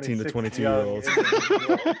 to 26 22 young year olds.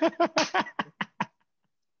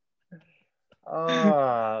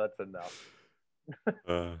 Oh, that's enough.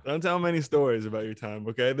 Don't tell many stories about your time,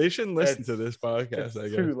 okay? They shouldn't listen to this It's podcast, I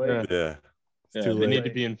guess. too late. Yeah. Yeah, too they need late. to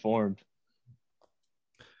be informed.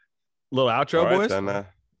 Little outro, All right, boys. then. Yeah.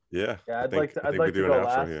 Yeah, I I'd think- like to. I I'd think like we to do go an outro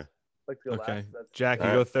last. here. Like to go Okay, last. That's- Jack, you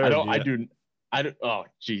All go right. third. I don't. yeah. I don't. Oh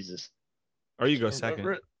Jesus! Or you go Can't second.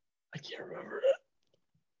 remember it. I can't remember it.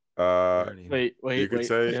 You Wait. could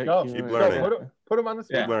say Yeah, Go. keep Go, learning. put him on the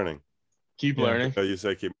Keep spot. learning. Keep Yeah. learning. So you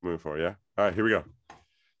say keep moving forward. Yeah. All right, here we go.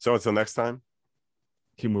 So until next time.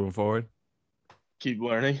 Keep moving forward. Keep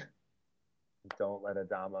learning. Don't let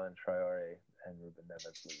Adama and Traore and Ruben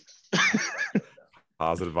Neves leave.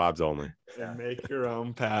 Positive vibes only. Yeah. Make your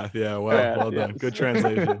own path. Yeah, well done. yes. Good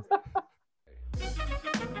translation.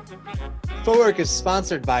 Footwork is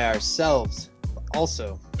sponsored by ourselves, but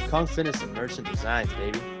also Kong Fitness and Merchant Designs,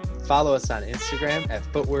 baby. Follow us on Instagram at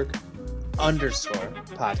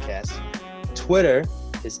footwork_podcast. Twitter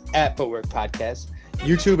is at Footwork Podcast.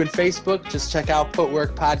 YouTube and Facebook, just check out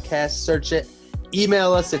Footwork Podcast, search it.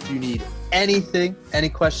 Email us if you need anything, any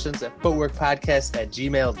questions at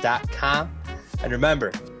footworkpodcast@gmail.com. And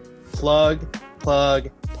remember, plug,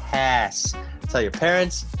 pass. Tell your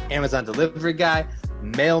parents, Amazon delivery guy,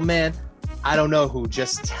 mailman, I don't know who,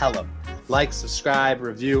 just tell them. Like, subscribe,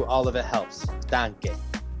 review, all of it helps. Danke.